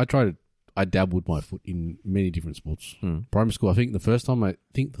 I dabbled my foot in many different sports. Hmm. Primary school, the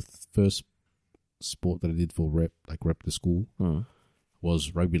first sport that I did for rep the school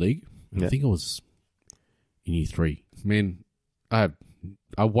was rugby league. And Yeah. I think I was in year 3. Man, I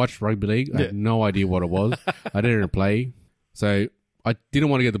watched rugby league. I had no idea what it was. I didn't even play. So I didn't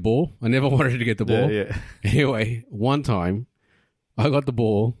want to get the ball. I never wanted to get the ball. Yeah. Anyway, one time I got the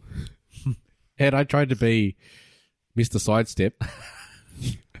ball and I tried to be Mr. Sidestep.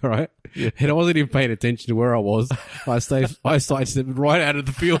 All right. Yeah. And I wasn't even paying attention to where I was. I sidestepped right out of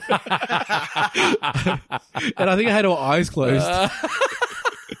the field. And I think I had my eyes closed.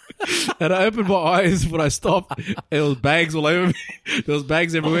 And I opened my eyes when I stopped. And there was bags all over me. There was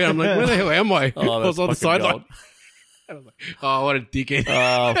bags everywhere. I'm like, where the hell am I? I was on the sideline. I was like, oh, what a dickhead.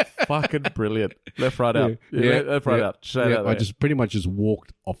 Oh, fucking brilliant. Left, right out. Left, right out. Straight out I there. just pretty much just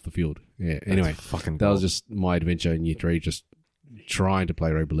walked off the field. Yeah. Anyway, fucking that was gold. just my adventure in year 3, just trying to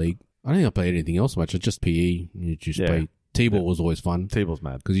play rugby league. I don't think I played anything else much. It's just PE. You just play. T-ball was always fun T-ball's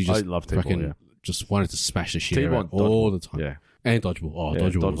mad. because you just I love T-ball, fucking yeah. just wanted to smash the shit T-ball out and all dodgeball. the time. Yeah. And dodgeball. Oh, Yeah,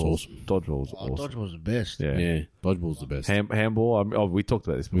 dodgeball was awesome. Dodgeball's Oh, awesome. dodgeball's the best. Yeah. Yeah, dodgeball's the best. Handball. We talked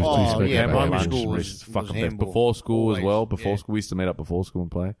about this We've before. spoken yeah, about primary it. school Lunch, was fucking best. handball. Before school Always, as well. Before yeah. school, we used to meet up before school and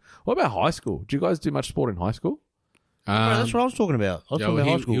play. What about high school? Do you guys do much sport in high school? No, that's what I was talking about. I was talking about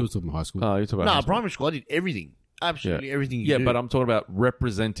high school. He was talking about high school. Oh, you're talking about No, high school. primary school, I did everything. Absolutely everything you Yeah, do. but I'm talking about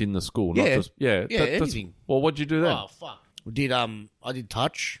representing the school, not Yeah. just Yeah, that's- anything. Well, what'd you do then? Oh, fuck. We did, I did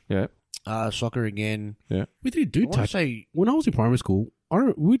touch, Yeah, soccer again. We didn't do I want to touch. say... When I was in primary school,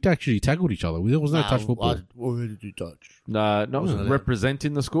 we'd actually tackled each other. There was no touch football. We did do touch. no, Wasn't allowed.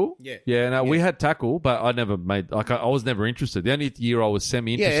 representing the school. Yeah. yeah. No, Yeah. we had tackle, but I never made like I was never interested. The only year I was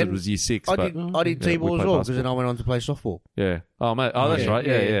semi-interested and was year 6. I but did yeah, T-ball we as played well, because basketball. then I went on to play softball. Yeah. Oh, mate. Oh, that's yeah, right.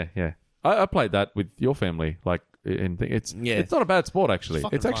 yeah, Yeah. I played that with your family. Like, it's not a bad sport actually.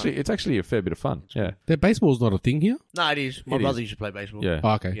 It's fucking It's actually a fair bit of fun. Yeah. That baseball's not a thing here. No, it is. My It brother is. used to play baseball. Yeah.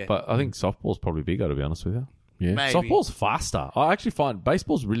 Oh, okay. Yeah. But I think softball's probably bigger, to be honest with you. Yeah. Maybe. Softball's faster. I actually find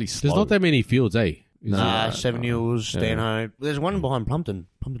baseball's really slow. There's not that many fields, eh? Is Nah, there? Seven Hills, Stanhope. There's one behind Plumpton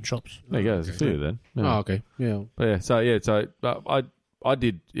Shops. There you go. There's a few then. Yeah. Oh, okay. Yeah. But I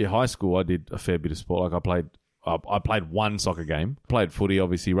did in high school. I did a fair bit of sport. Like I played one soccer game. Played footy,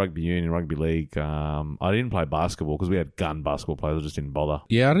 obviously, rugby union, rugby league. I didn't play basketball because we had gun basketball players. I just didn't bother.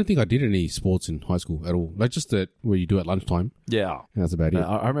 Yeah, I don't think I did any sports in high school at all. Like just that where you do at lunchtime. Yeah, That's about it.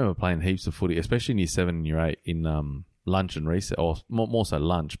 I remember playing heaps of footy, especially in year 7 and year 8 in lunch and recess, or more so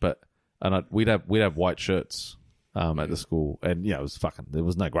lunch. We'd have white shirts at the school, and yeah, it was fucking. There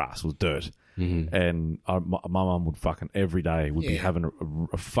was no grass; it was dirt. Mm-hmm. And my mum would fucking every day would be having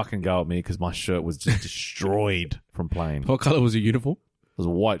a fucking go at me because my shirt was just destroyed from playing. It What color was your uniform? was a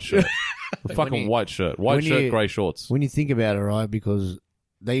white shirt, a fucking white shirt, when you- grey shorts. When you think about it, right, because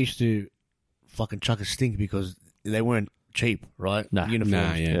they used to fucking chuck a stink because they weren't cheap, right? Nah. Uniforms.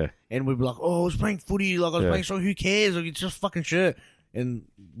 Nah, yeah. Yeah, And we'd be like, oh, I was playing footy, like I was Yeah. playing so who cares? Like, it's just a fucking shirt. And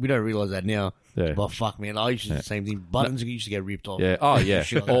we don't realise that now. Yeah. But fuck, man, I used to do the same thing. Buttons used to get ripped off. yeah, oh yeah,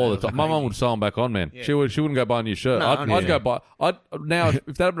 Shit like all that. the time. My mum would sew them back on, man. Yeah. She wouldn't go buy a new shirt. No, I'd yeah. go buy. Now if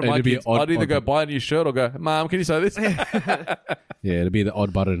that happened to my It'd be kids, odd- I'd either go odd- buy a new shirt or go, Mum, can you sew this? Yeah, it'd be the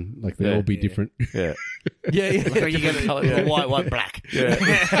odd button. Like they'll Yeah. all be different. yeah, yeah. Like you get a white, black. Yeah.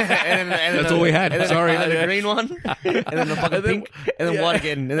 and then That's all we had. And then, Sorry. and then the green one. And then the fucking And then- pink. And then yeah. white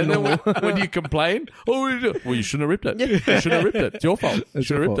again. And then And then normal. when you complain, oh, what did you do? Well, you shouldn't have ripped it. You shouldn't have ripped it. It's your fault. You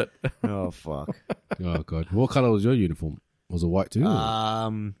should have your ripped it. Oh, fuck. Oh god. What color was your uniform? Was it white too? For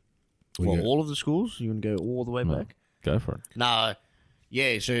you got? all of the schools, you want to go all the way back? Go for it. No.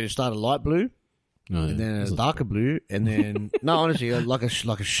 Yeah, so it started light blue, no. and then a That's darker blue, and then no, honestly, like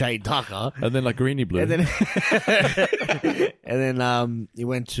a shade darker, And then like greeny blue. and then and then you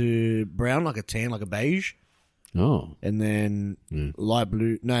went to brown, like a tan, like a beige, oh. and then light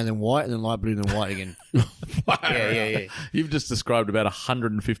blue, no, and then white, and then light blue, and then white again. yeah. You've just described about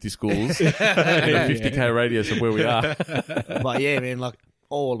 150 schools in a 50k radius of where we are. But yeah, man, like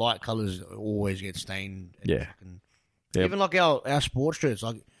all light colours always get stained. And Yeah. fucking- Yep. Even like our sports shirts,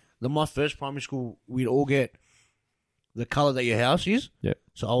 like my first primary school, we'd all get the colour that your house is. Yeah.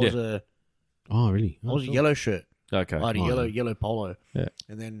 So I was Oh really? I was a yellow shirt. Okay. I had a Oh, yellow polo. Yeah.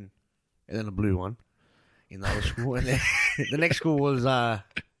 And then a blue one in the other school. And then the next school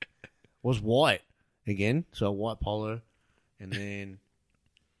was white again. So a white polo and then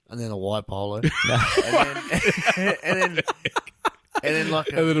a white polo. and then like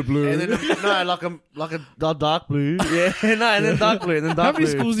a blue. and then like a dark blue. Yeah. No, and then dark blue and then How dark many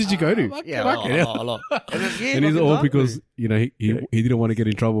blue. schools did you go to? Yeah, a lot. And then, And it's like a all dark because blue. he didn't want to get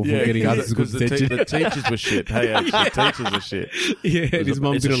in trouble for getting out of school because the detention. teachers were shit. Hey, actually, the teachers were shit. Yeah, It and was his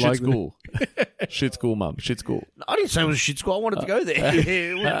mum it's a didn't shit like them. school. Shit school, mum. Shit school. I didn't say it was a shit school. I wanted to go there.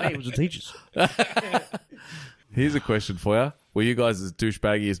 It wasn't me, it was the teachers. Here's a question for you. Were you guys as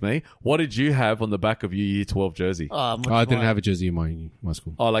douchebaggy as me? What did you have on the back of your year 12 jersey? I didn't have a jersey in my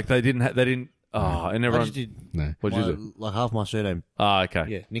school. Oh, like they didn't. And I everyone. just did No. What'd you do? like half my surname. Oh, okay.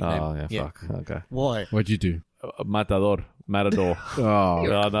 Yeah, nickname. Oh, yeah, Yeah. fuck. Okay. Why? What'd you do? Matador. Oh,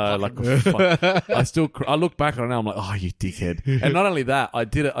 I know, like fuck. I look back on it now. I'm like, oh, you dickhead. And not only that, I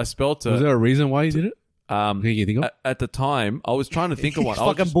did it. I spelt was it. there a reason why you did it? Can you think of? At the time, I was trying to think of one. I was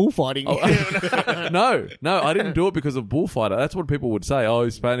Fucking just- bullfighting. no, I didn't do it because of bullfighter. That's what people would say. Oh,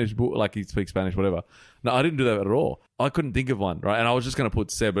 he's Spanish, like he speaks Spanish, whatever. No, I didn't do that at all. I couldn't think of one, right? And I was just going to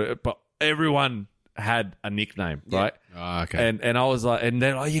put Seb, but everyone had a nickname, right? Oh, okay. And I was like, and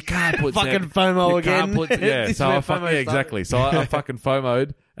then you can't put Fucking Seb. FOMO You again. can't put, yeah. This So is I where fucking, FOMO yeah, exactly. So I fucking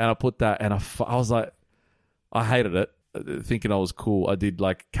FOMO'd and I put that, and I was like, I hated it, thinking I was cool. I did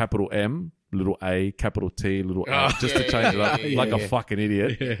like capital M, little A, capital T, little A, just to change it up, like a fucking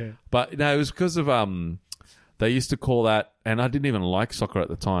idiot. But no, it was because of They used to call that, and I didn't even like soccer at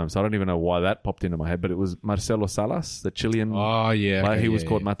the time, so I don't even know why that popped into my head, but it was Marcelo Salas, the Chilean. Oh, yeah. Like, okay, he was yeah,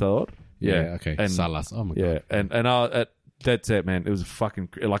 called yeah. Matador. Yeah, okay. And, Salas. Oh, my yeah, God. and that's it, man. It was fucking,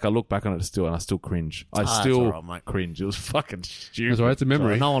 like, I look back on it still, and I still cringe. I that's still all right, mate. cringe. It was fucking stupid. That's all right. It's a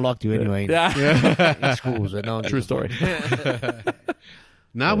memory. No one liked you anyway Yeah. in schools. No one True gives a story. fuck.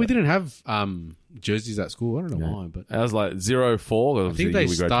 No, we didn't have jerseys at school. I don't know why, but I was like 04. I think they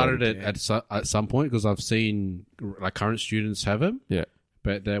started it at some point because I've seen like current students have them. Yeah.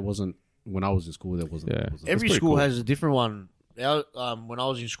 But there wasn't when I was in school. There wasn't. Yeah. There wasn't. Every pretty school cool. has a different one. When I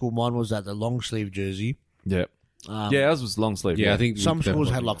was in school, mine was that the long sleeve jersey. Yeah. Yeah, ours was long sleeve. Yeah, I think Some schools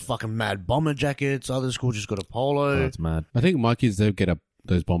definitely- had like fucking mad bomber jackets. Other schools just got a polo. Oh, that's mad. I think my kids they'll get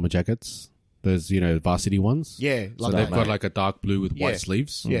those bomber jackets, those varsity ones. Yeah, So like they've that. got like a dark blue with Yeah. white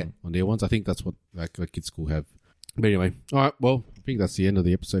sleeves. Yeah. On their ones. I think that's what like kids' school have. But anyway, all right. Well, I think that's the end of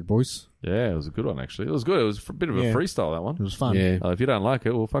the episode, boys. Yeah, it was a good one, actually. It was good. It was a bit of a Yeah. freestyle, that one. It was fun. Yeah, If you don't like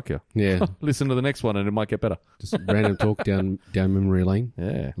it, well, fuck you. yeah. Listen to the next one and it might get better. Just random talk down memory lane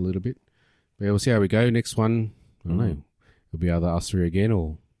Yeah. a little bit. But yeah, we'll see how we go. Next one, I don't know. It'll be either us three again,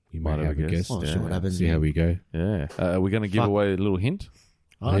 or we might have a guest. Well, see Yeah. what happens. See how we go. Yeah. Are we going to give Fuck. away a little hint?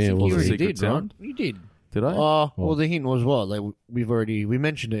 I Yeah, think well, you the already secret did, sound? right? You did. Did I? Well, the hint was what? Like we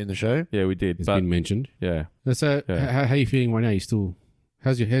mentioned it in the show. Yeah, we did. It's But been mentioned. yeah. So, Yeah. how are you feeling right now? You still?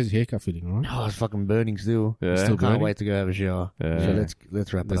 How's your haircut feeling? All right. Oh, it's fucking burning still. Yeah. Still Can't burning? wait to go have a shower. Yeah. So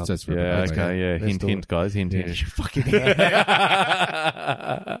let's wrap it up. Let's wrap it Yeah, up. okay, yeah. Let's Hint, do hint, guys. Hint, Yeah. hint. Fucking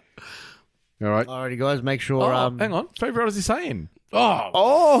All right. Alrighty, guys. Make sure. Oh, hang on. Favorite, what is he saying?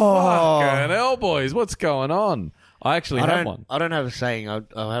 Oh, Fucking hell, boys. What's going on? I actually have one. I don't have a saying. I'll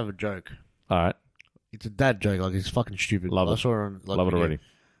have a joke. All right. It's a dad joke. Like it's fucking stupid. Love I it. saw it on. Like, Love it video. already.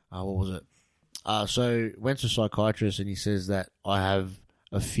 What was it? So went to a psychiatrist and he says that I have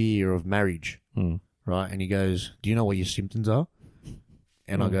a fear of marriage, right? And he goes, "Do you know what your symptoms are?"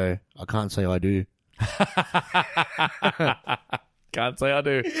 And I go, "I can't say I do." Can't say I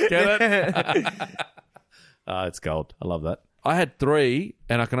do. Get it? It's gold. I love that. I had 3,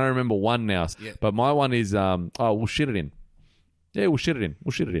 and I can only remember one now. Yeah. But my one is, we'll shit it in. Yeah, we'll shit it in.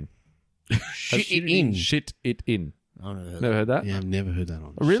 We'll shit it in. Shit it in. Shit it in. I never heard that. Never heard that? Yeah, I've never heard that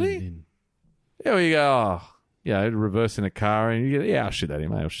one. Really? Shit it in. Yeah, well, you go, reverse in a car, and you get, I'll shit that in,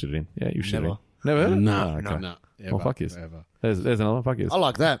 mate. I'll shit it in. Yeah, you shit it in. Never. Never heard it? No, Oh, okay. no. Well, fuck yes. Ever. There's another one. Fuck yes. I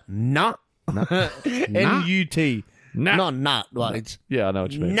like that. Nah. N-U-T. Nah. Not nut, but it's Yeah, I know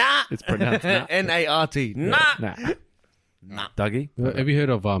what you mean. nah. It's pronounced nah. N-A-R-T. Nah. Nah. Nah. Dougie? Have you heard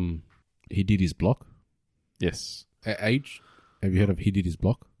of he did his block? Yes. Age? Have you heard of he did his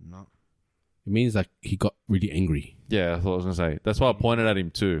block? No. It means like he got really angry. Yeah, that's what I was going to say. That's why I pointed at him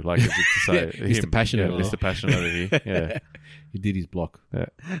too. Like, as if to say, Yeah, Mr. Passionate. Yeah, Mr. Passionate over here. Yeah. He did his block. Yeah.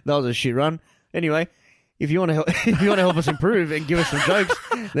 That was a shit run. Anyway, if you want to help, if you want to help us improve and give us some jokes,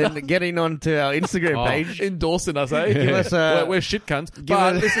 then get in onto our Instagram page. Endorsing us, eh? Give us we're shit cunts.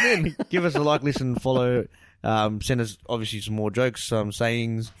 But us- listen in. Give us a like, listen, follow. Send us obviously some more jokes, some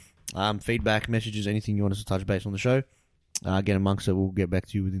sayings, feedback, messages, anything you want us to touch base on the show. Get amongst it. We'll get back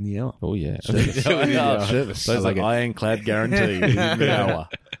to you within the hour. Oh, yeah. Service. Service. Those I like are it. ironclad guarantee within the hour.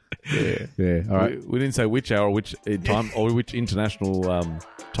 Yeah. Yeah. All right. We didn't say which hour, which time, or which international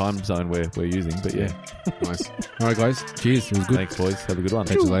time zone we're using, but yeah. Nice. All right, guys. Cheers. It was good. Thanks, boys. Have a good one.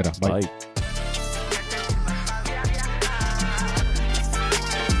 Catch you later. Bye. Bye.